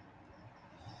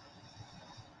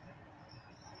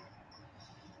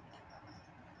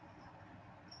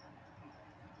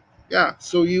 Yeah,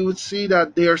 so you would see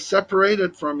that they are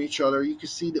separated from each other. You can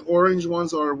see the orange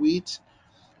ones are wheat,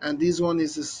 and this one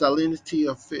is the salinity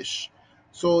of fish.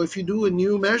 So if you do a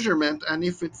new measurement and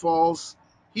if it falls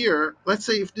here, let's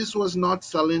say if this was not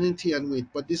salinity and wheat,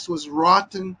 but this was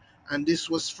rotten and this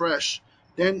was fresh,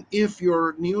 then if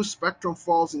your new spectrum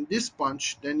falls in this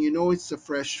bunch, then you know it's a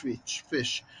fresh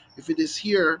fish. If it is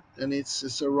here, then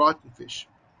it's a rotten fish.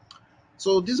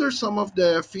 So these are some of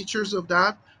the features of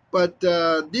that. But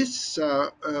this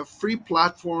free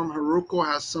platform, Heroku,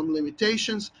 has some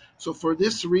limitations. So for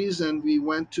this reason, we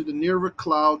went to the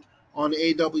NirvaCloud on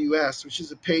AWS, which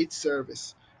is a paid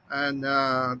service.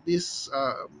 and this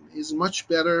is much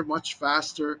better, much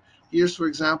faster. Here's, for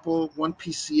example, one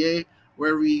PCA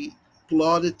where we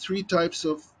plotted three types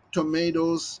of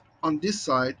tomatoes on this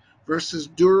side versus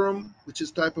durum, which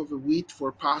is type of a wheat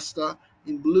for pasta,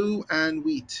 in blue, and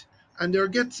wheat. And there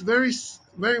gets very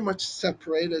much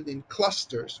separated in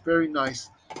clusters. Very nice.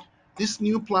 This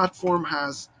new platform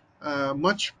has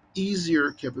much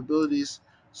easier capabilities.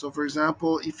 So, for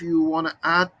example, if you want to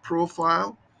add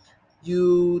profile,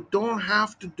 you don't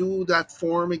have to do that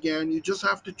form again. You just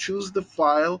have to choose the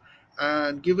file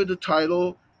and give it a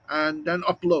title and then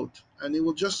upload. And it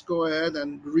will just go ahead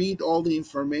and read all the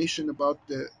information about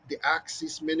the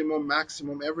axis, minimum,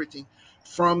 maximum, everything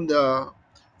from the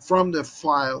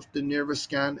file, the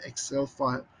Nirvascan Excel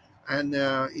file, and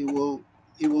it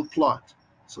will plot.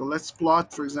 So let's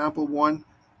plot, for example, one.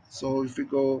 So if we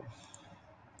go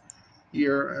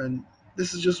here, and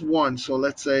this is just one. So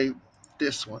let's say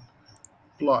this one,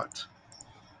 plot.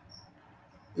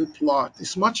 Plot.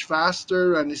 It's much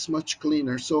faster and it's much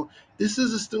cleaner. So this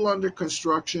is still under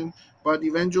construction, but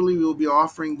eventually we'll be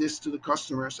offering this to the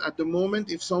customers. At the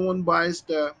moment, if someone buys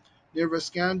the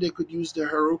Nirvascan, they could use the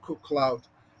Heroku Cloud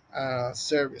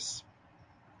service.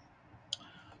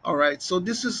 All right, so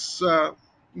this is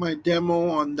my demo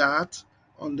on that,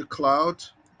 on the cloud.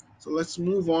 So let's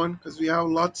move on because we have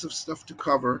lots of stuff to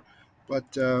cover.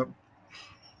 But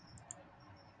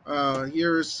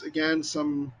here's again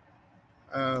some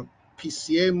uh,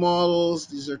 PCA models.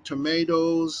 These are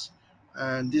tomatoes,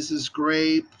 and this is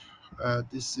grape.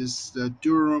 This is the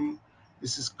durum.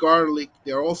 This is garlic.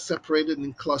 They're all separated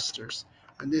in clusters.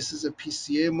 And this is a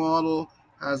PCA model,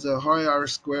 has a high R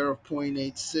square of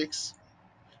 0.86.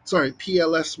 Sorry,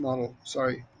 PLS model.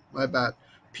 Sorry, my bad.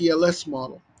 PLS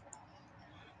model.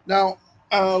 Now,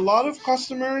 a lot of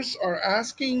customers are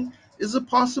asking, is it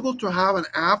possible to have an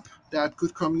app that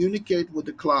could communicate with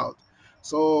the cloud?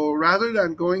 So rather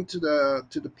than going to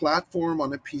the platform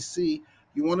on a PC,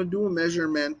 you want to do a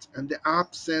measurement and the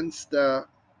app sends uh,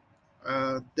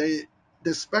 the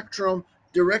the spectrum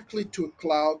directly to a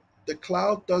cloud. The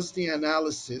cloud does the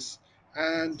analysis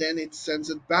and then it sends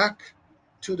it back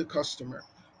to the customer.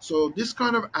 So this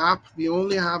kind of app, we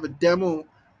only have a demo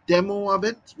of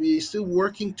it. We're still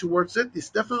working towards it. It's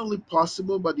definitely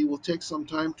possible, but it will take some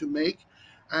time to make.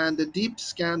 And the deep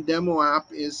scan demo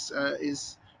app is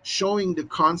showing the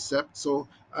concept. So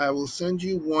I will send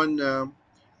you one uh,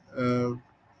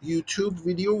 YouTube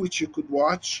video which you could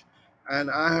watch. And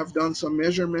I have done some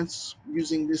measurements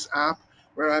using this app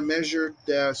where I measured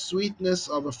the sweetness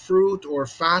of a fruit or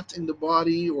fat in the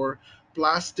body or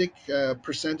plastic,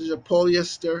 percentage of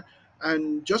polyester,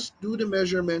 and just do the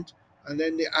measurement. And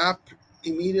then the app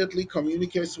immediately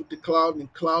communicates with the cloud,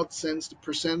 and cloud sends the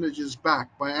percentages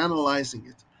back by analyzing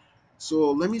it.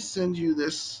 So let me send you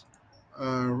this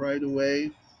right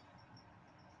away,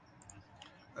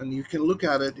 and you can look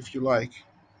at it if you like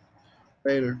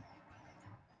later.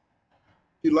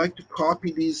 If you like to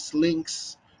copy these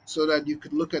links so that you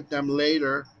could look at them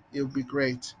later, it would be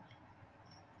great.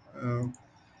 Um,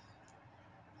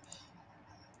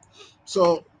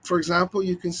 so, for example,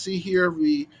 you can see here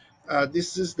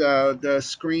this is the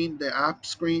screen, the app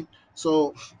screen.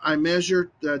 So I measured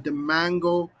the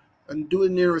mango and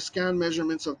doing near scan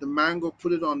measurements of the mango,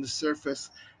 put it on the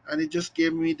surface, and it just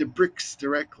gave me the bricks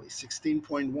directly,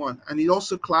 16.1, and it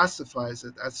also classifies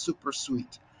it as super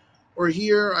sweet. Or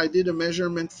here I did a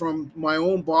measurement from my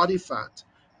own body fat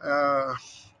uh,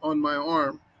 on my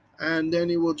arm, and then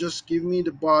it will just give me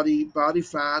the body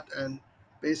fat, and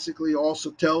basically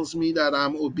also tells me that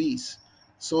I'm obese.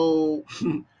 So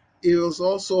it was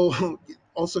also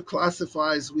also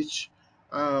classifies which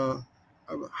uh,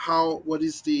 how what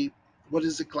is the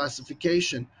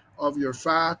classification of your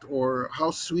fat or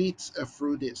how sweet a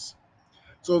fruit is.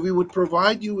 So we would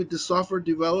provide you with the software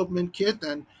development kit,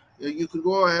 and you could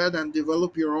go ahead and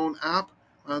develop your own app.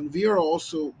 And we are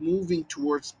also moving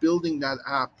towards building that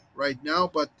app right now,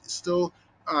 but still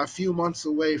a few months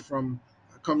away from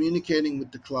communicating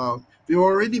with the cloud. We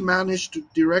already managed to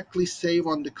directly save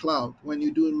on the cloud. When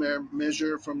you do a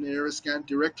measure from the Nirvascan,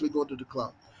 directly go to the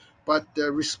cloud. But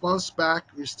the response back,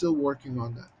 we're still working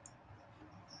on that.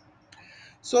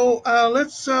 So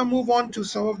let's move on to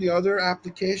some of the other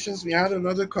applications. We had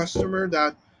another customer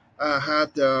that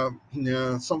had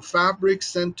some fabrics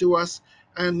sent to us,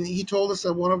 and he told us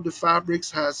that one of the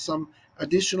fabrics has some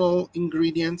additional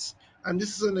ingredients. And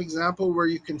this is an example where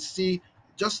you can see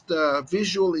just the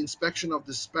visual inspection of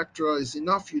the spectra is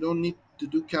enough. You don't need to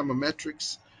do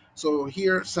chemometrics. So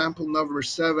here, sample number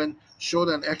 7 showed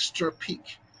an extra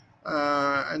peak,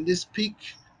 and this peak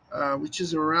which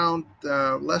is around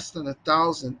less than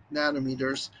 1,000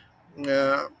 nanometers.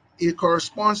 it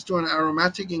corresponds to an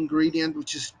aromatic ingredient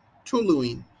which is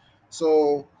toluene.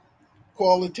 So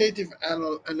qualitative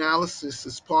analysis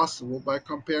is possible by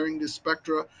comparing the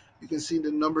spectra. You can see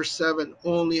the number 7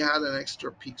 only had an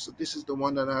extra peak. So this is the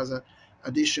one that has an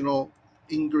additional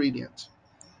ingredient.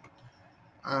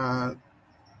 Uh,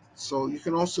 so you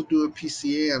can also do a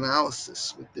PCA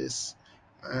analysis with this.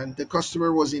 And the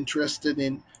customer was interested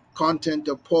in content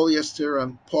of polyester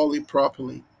and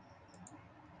polypropylene.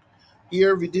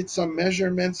 Here we did some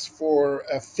measurements for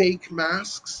fake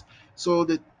masks. So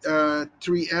the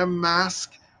 3M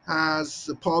mask has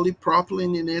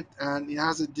polypropylene in it, and it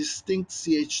has a distinct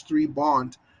CH3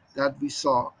 bond that we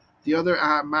saw. The other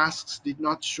masks did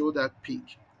not show that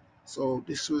peak. So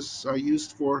this was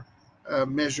used for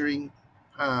measuring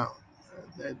uh,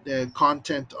 the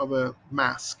content of a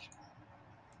mask.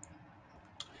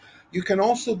 You can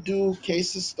also do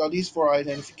case studies for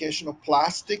identification of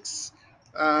plastics.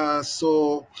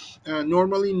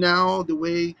 Normally now the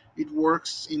way it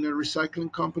works in the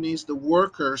recycling companies, the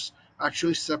workers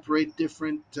actually separate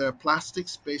different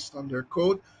plastics based on their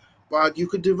code. But you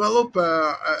could develop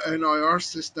an IR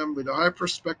system with a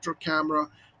hyperspectral camera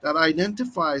that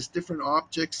identifies different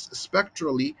objects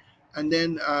spectrally, and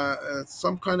then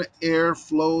some kind of air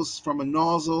flows from a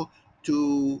nozzle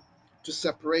to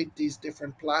separate these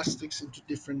different plastics into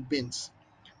different bins.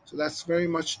 So that's very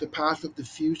much the path of the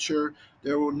future.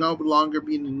 There will no longer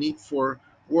be the need for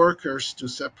workers to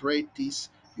separate these.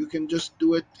 You can just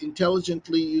do it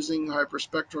intelligently using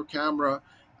hyperspectral camera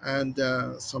and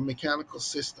some mechanical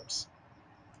systems.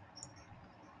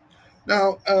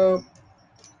 Now,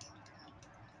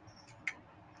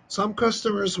 some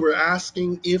customers were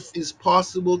asking if it's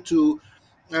possible to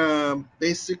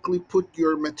basically put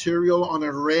your material on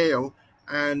a rail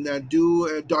and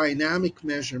do a dynamic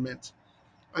measurement.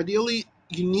 Ideally,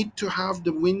 you need to have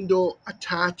the window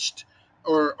attached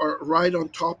or right on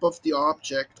top of the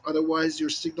object. Otherwise, your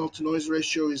signal to noise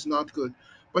ratio is not good.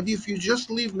 But if you just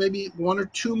leave maybe 1 or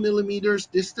 2 millimeters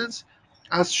distance,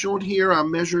 as shown here,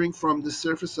 I'm measuring from the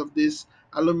surface of this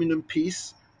aluminum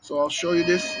piece. So I'll show you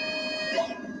this.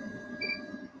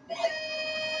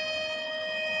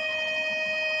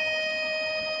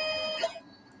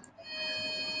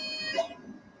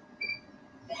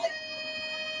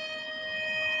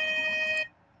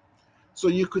 So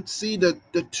you could see that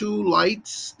the two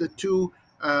lights, the two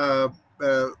uh,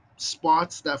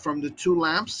 spots that from the two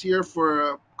lamps here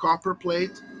for a copper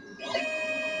plate.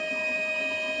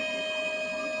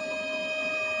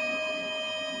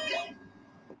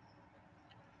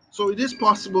 So it is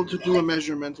possible to do a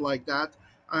measurement like that.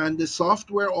 And the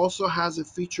software also has a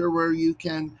feature where you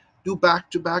can do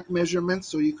back-to-back measurements.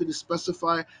 So you could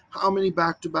specify how many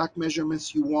back-to-back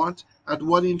measurements you want at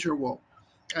what interval,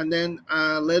 and then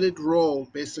let it roll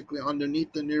basically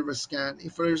underneath the Nirvascan.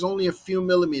 If there's only a few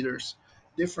millimeters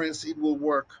difference, it will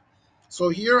work. So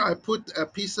here I put a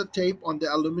piece of tape on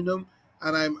the aluminum,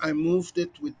 and I moved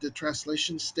it with the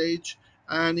translation stage,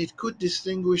 and it could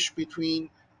distinguish between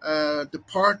the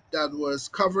part that was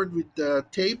covered with the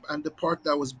tape and the part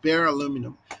that was bare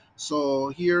aluminum. So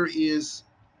here is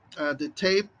the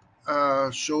tape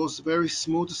shows very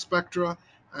smooth spectra,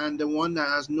 and the one that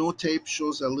has no tape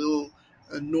shows a little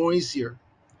noisier.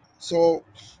 So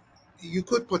you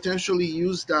could potentially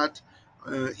use that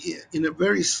in a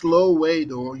very slow way,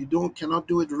 though. You don't cannot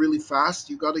do it really fast.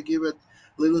 You got to give it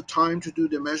a little time to do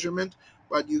the measurement,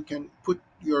 but you can put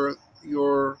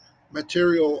your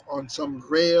material on some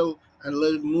rail and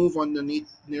let it move underneath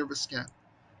Nirvascan.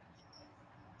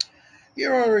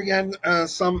 Here are again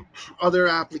some other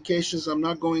applications. I'm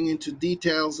not going into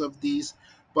details of these,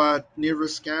 but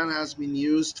Nirvascan has been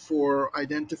used for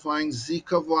identifying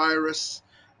Zika virus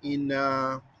in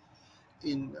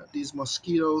these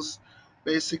mosquitoes.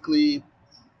 Basically,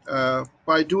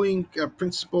 by doing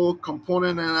principal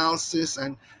component analysis,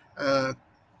 and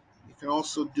you can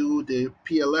also do the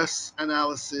PLS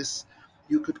analysis,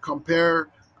 you could compare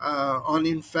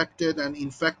uninfected and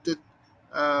infected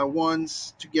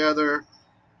ones together.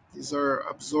 These are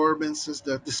absorbances.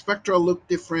 The spectra look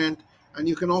different, and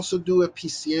you can also do a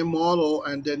PCM model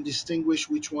and then distinguish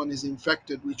which one is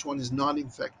infected, which one is not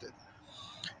infected.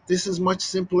 This is much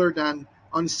simpler than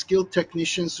unskilled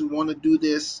technicians who want to do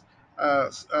this.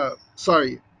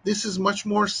 This is much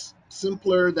more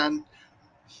simpler than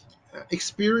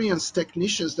experienced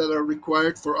technicians that are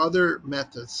required for other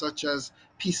methods, such as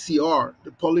PCR,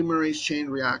 the polymerase chain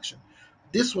reaction.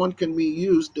 This one can be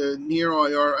used, the near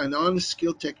IR, an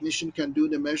unskilled technician can do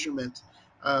the measurement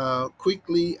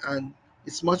quickly, and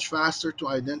it's much faster to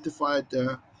identify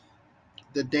the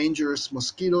dangerous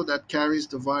mosquito that carries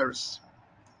the virus.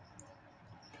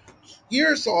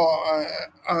 Here's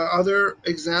other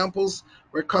examples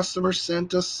where customers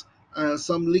sent us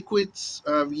some liquids.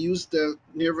 We used the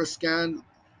Nirvascan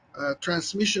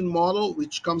transmission model,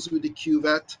 which comes with the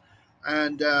cuvette,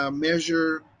 and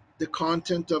measure the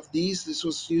content of these. This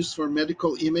was used for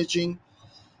medical imaging.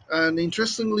 And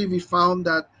interestingly, we found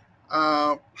that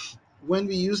uh, when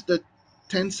we used the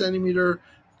 10 centimeter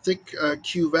thick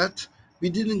cuvette, we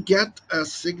didn't get a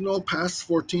signal past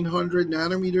 1400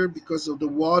 nanometer because of the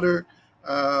water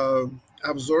uh,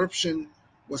 absorption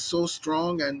was so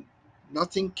strong and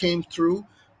nothing came through.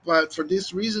 But for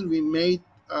this reason, we made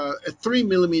a 3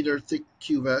 millimeter thick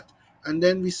cuvette, and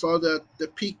then we saw that the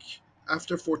peak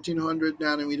after 1400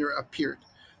 nanometer appeared.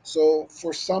 So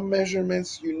for some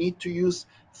measurements, you need to use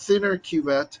thinner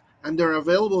cuvette, and they're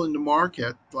available in the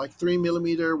market, like 3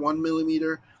 millimeter, 1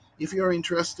 millimeter, if you're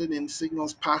interested in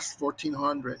signals past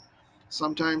 1400.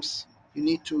 Sometimes you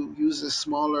need to use a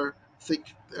smaller,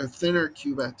 thinner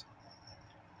cuvette.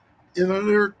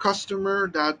 Another customer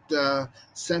that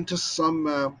sent us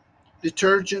some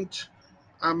detergent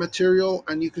material,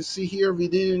 and you can see here we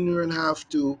didn't even have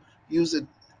to use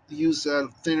a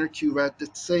thinner cuvette. The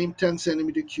same 10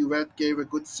 centimeter cuvette gave a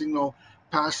good signal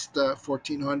past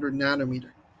 1400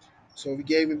 nanometer. So we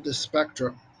gave him the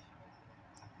spectrum.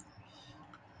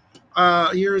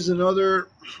 Here's another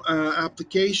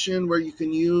application where you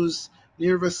can use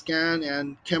Nirvascan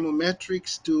and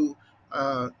chemometrics to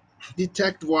uh,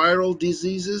 detect viral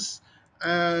diseases,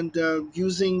 and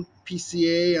using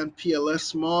PCA and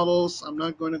PLS models. I'm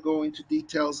not going to go into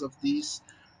details of these.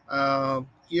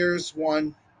 Here's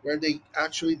one where they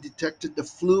actually detected the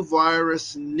flu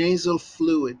virus nasal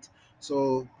fluid.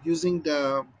 So using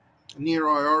the near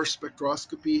IR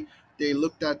spectroscopy, they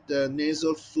looked at the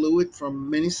nasal fluid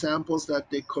from many samples that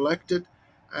they collected,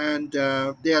 and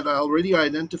they had already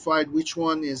identified which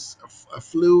one is a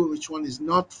flu, which one is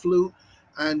not flu.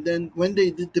 And then when they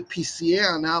did the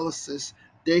PCA analysis,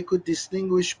 they could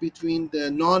distinguish between the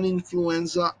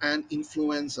non-influenza and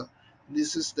influenza.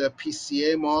 This is the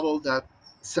PCA model that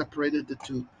separated the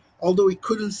two. Although we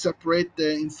couldn't separate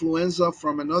the influenza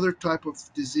from another type of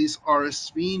disease,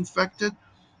 RSV infected,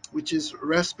 which is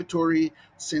respiratory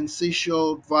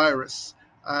syncytial virus.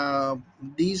 Uh,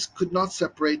 these could not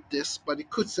separate this, but it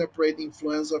could separate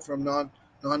influenza from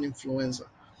non-influenza.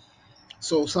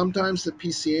 So sometimes the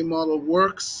PCA model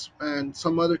works, and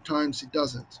some other times it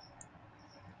doesn't.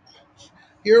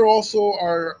 Here also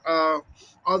are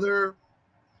other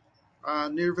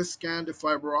Nirvascan, the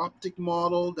fiber optic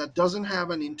model that doesn't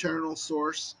have an internal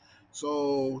source.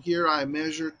 So here I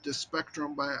measured the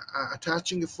spectrum by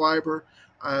attaching a fiber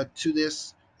to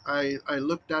this. I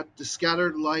looked at the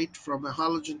scattered light from a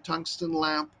halogen tungsten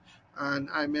lamp,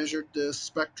 and I measured the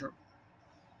spectrum.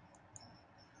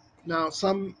 Now,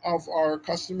 some of our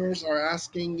customers are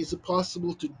asking, is it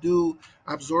possible to do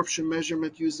absorption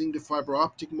measurement using the fiber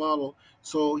optic model?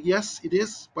 So yes, it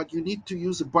is, but you need to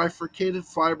use a bifurcated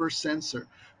fiber sensor.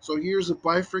 So here's a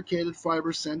bifurcated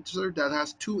fiber sensor that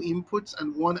has two inputs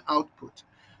and one output.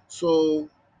 So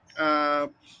uh,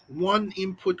 one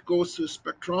input goes to a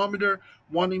spectrometer,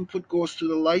 one input goes to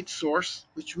the light source,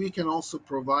 which we can also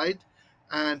provide.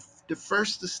 And the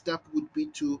first step would be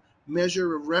to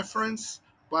measure a reference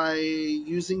by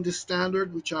using the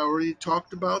standard, which I already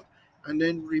talked about, and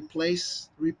then replace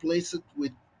it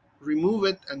with remove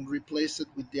it and replace it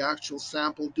with the actual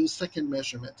sample, do second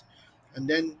measurement, and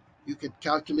then you can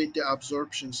calculate the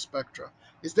absorption spectra.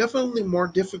 It's definitely more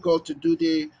difficult to do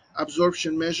the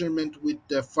absorption measurement with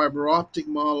the fiber optic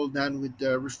model than with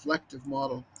the reflective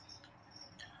model.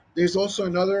 There's also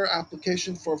another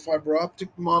application for fiber optic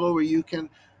model where you can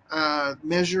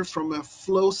measure from a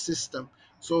flow system.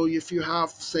 So if you have,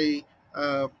 say,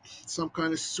 some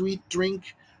kind of sweet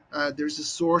drink, there's a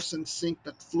source and sink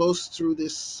that flows through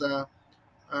this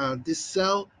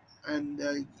cell,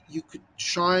 and you could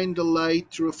shine the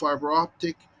light through a fiber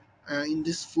optic in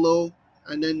this flow,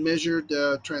 and then measure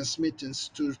the transmittance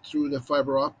through the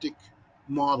fiber optic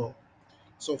model.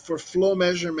 So for flow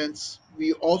measurements,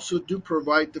 we also do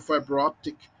provide the fiber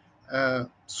optic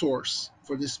source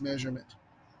for this measurement.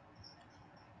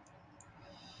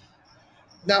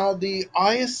 Now the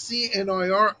ISC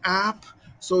NIR app,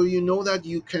 so you know that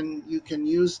you can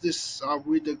use this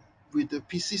with the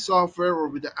PC software or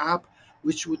with the app,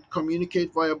 which would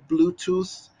communicate via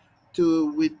Bluetooth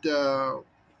to with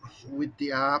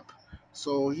the app.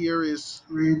 So here is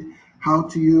read how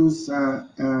to use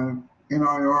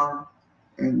NIR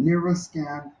and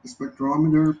Nirvascan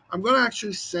spectrometer. I'm going to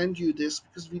actually send you this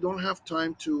because we don't have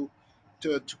time to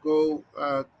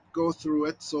go through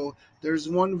it. So there's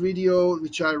one video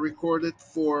which I recorded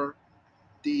for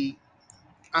the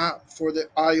app for the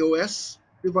iOS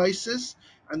devices,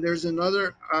 and there's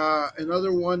another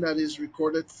one that is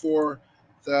recorded for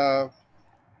the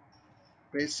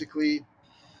basically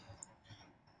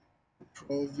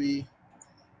Provi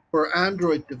for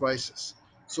Android devices.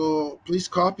 So please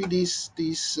copy these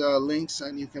links,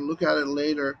 and you can look at it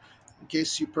later. In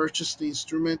case you purchase the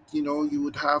instrument, you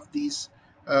would have these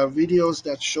videos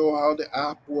that show how the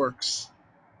app works.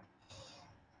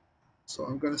 So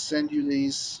I'm going to send you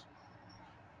these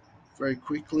very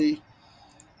quickly.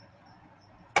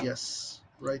 Yes,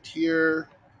 right here,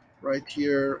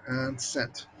 and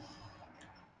sent.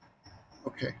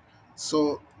 Okay,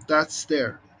 so that's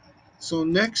there. So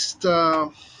next,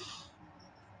 I'm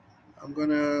going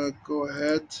to go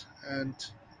ahead and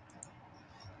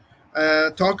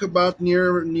talk about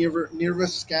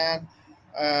Nirvascan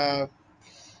uh,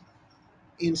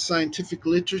 in scientific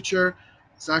literature.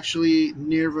 It's actually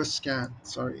Nirvascan.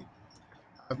 Sorry,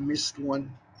 I've missed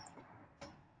one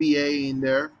BA in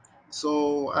there.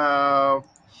 So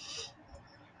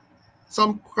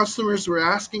some customers were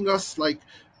asking us, like,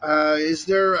 is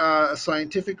there a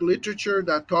scientific literature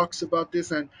that talks about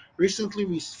this? And recently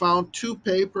we found two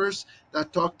papers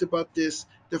that talked about this.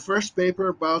 The first paper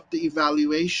about the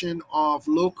evaluation of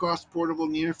low-cost portable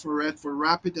near-infrared for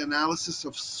rapid analysis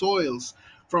of soils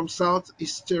from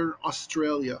southeastern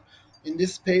Australia. In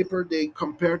this paper, they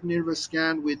compared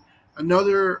Nirvascan with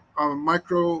another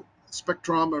micro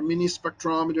spectrum or mini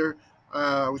spectrometer,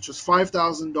 which was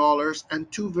 $5,000,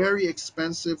 and two very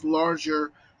expensive,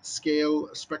 larger scale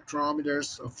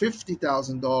spectrometers of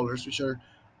 $50,000, which are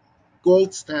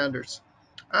gold standards.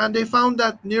 And they found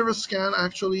that Nirvascan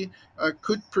actually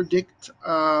could predict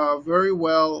very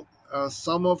well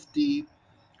some of the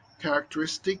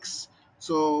characteristics.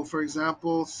 So, for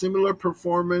example, similar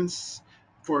performance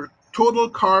for total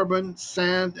carbon,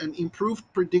 sand, and improved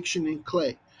prediction in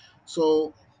clay.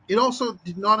 So, it also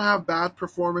did not have bad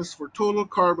performance for total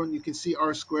carbon. You can see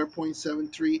R square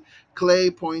 0.73, clay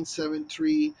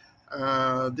 0.73.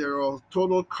 There are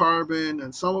total carbon,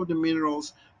 and some of the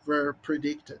minerals were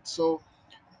predicted. So,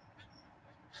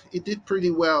 it did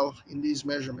pretty well in these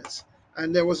measurements.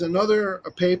 And there was another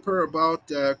paper about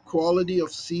the quality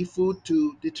of seafood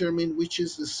to determine which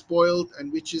is the spoiled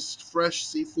and which is fresh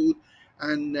seafood.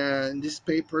 And in this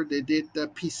paper, they did the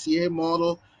PCA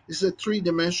model. This is a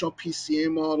three-dimensional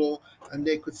PCA model, and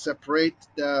they could separate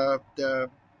the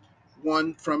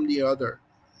one from the other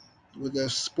with the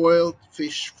spoiled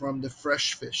fish from the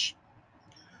fresh fish.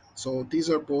 So these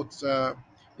are both.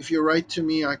 If you write to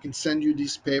me, I can send you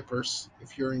these papers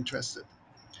if you're interested.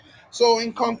 So,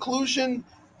 in conclusion,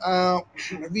 uh,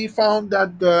 we found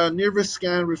that the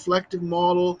Nirvascan reflective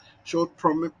model showed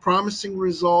promising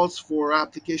results for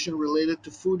application related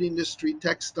to food industry,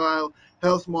 textile,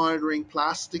 health monitoring,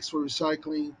 plastics for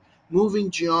recycling,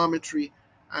 moving geometry,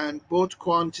 and both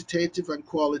quantitative and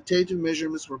qualitative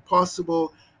measurements were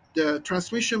possible. The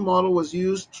transmission model was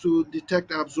used to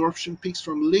detect absorption peaks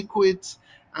from liquids,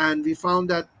 and we found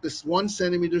that this 1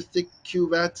 centimeter thick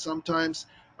cuvette sometimes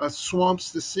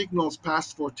swamps the signals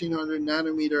past 1400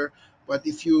 nanometer, but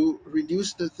if you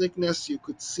reduce the thickness, you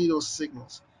could see those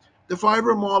signals. The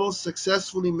fiber model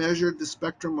successfully measured the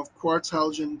spectrum of quartz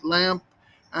halogen lamp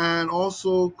and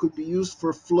also could be used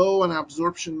for flow and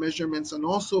absorption measurements, and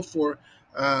also for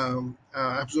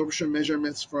absorption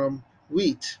measurements from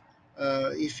wheat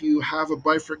if you have a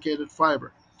bifurcated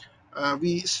fiber.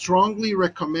 We strongly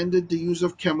recommended the use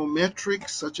of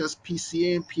chemometrics such as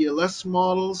PCA and PLS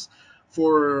models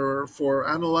for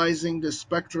analyzing the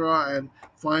spectra and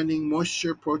finding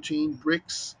moisture, protein,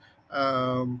 bricks,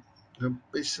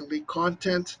 basically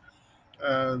content.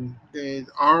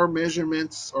 Our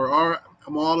measurements or our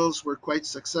models were quite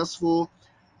successful.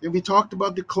 Then we talked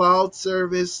about the cloud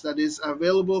service that is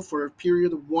available for a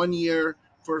period of 1 year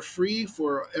for free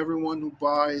for everyone who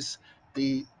buys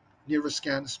the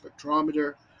Nirvascan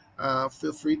spectrometer.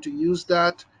 Feel free to use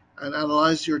that and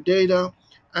analyze your data.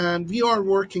 And we are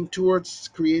working towards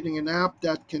creating an app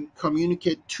that can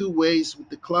communicate two ways with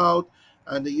the cloud,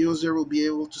 and the user will be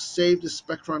able to save the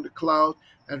spectra on the cloud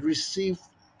and receive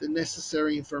the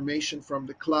necessary information from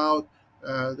the cloud,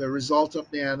 the result of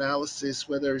the analysis,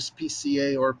 whether it's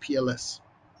PCA or PLS.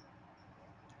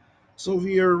 So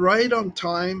we are right on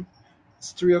time.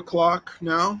 It's 3 o'clock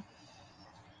now.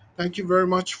 Thank you very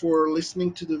much for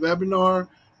listening to the webinar.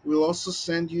 We'll also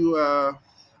send you a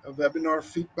webinar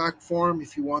feedback form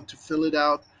if you want to fill it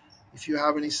out. If you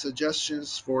have any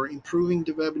suggestions for improving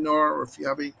the webinar, or if you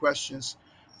have any questions,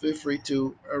 feel free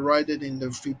to write it in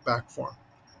the feedback form.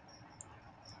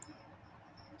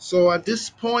 So at this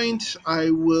point,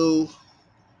 I will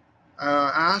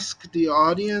ask the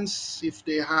audience if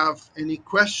they have any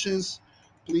questions.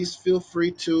 Please feel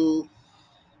free to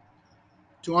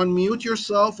unmute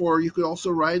yourself, or you could also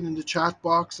write in the chat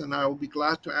box, and I will be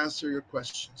glad to answer your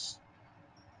questions.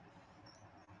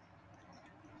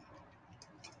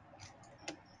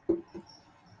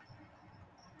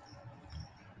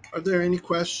 Are there any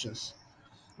questions?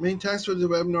 Many thanks for the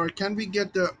webinar. Can we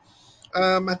get the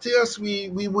Matthias?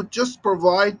 We would just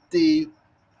provide the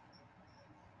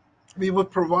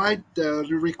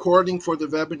recording for the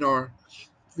webinar.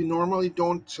 We normally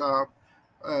don't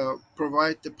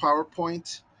provide the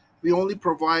PowerPoint. We only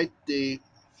provide the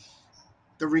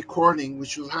recording,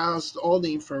 which will has all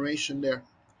the information there.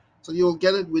 So you'll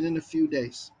get it within a few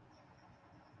days.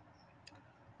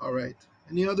 All right.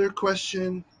 Any other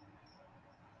question?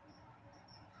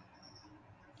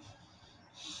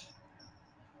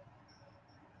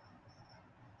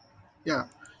 Yeah.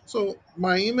 So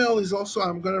my email is also,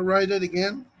 I'm going to write it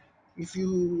again. If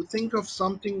you think of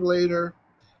something later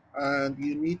and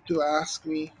you need to ask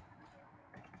me,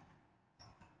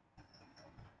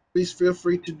 please feel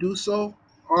free to do so.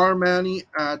 rmani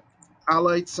at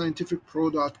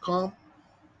alliedscientificpro.com.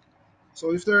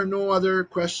 So if there are no other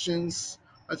questions,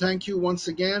 I thank you once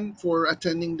again for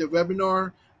attending the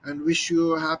webinar and wish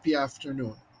you a happy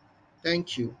afternoon.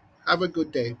 Thank you. Have a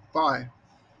good day. Bye.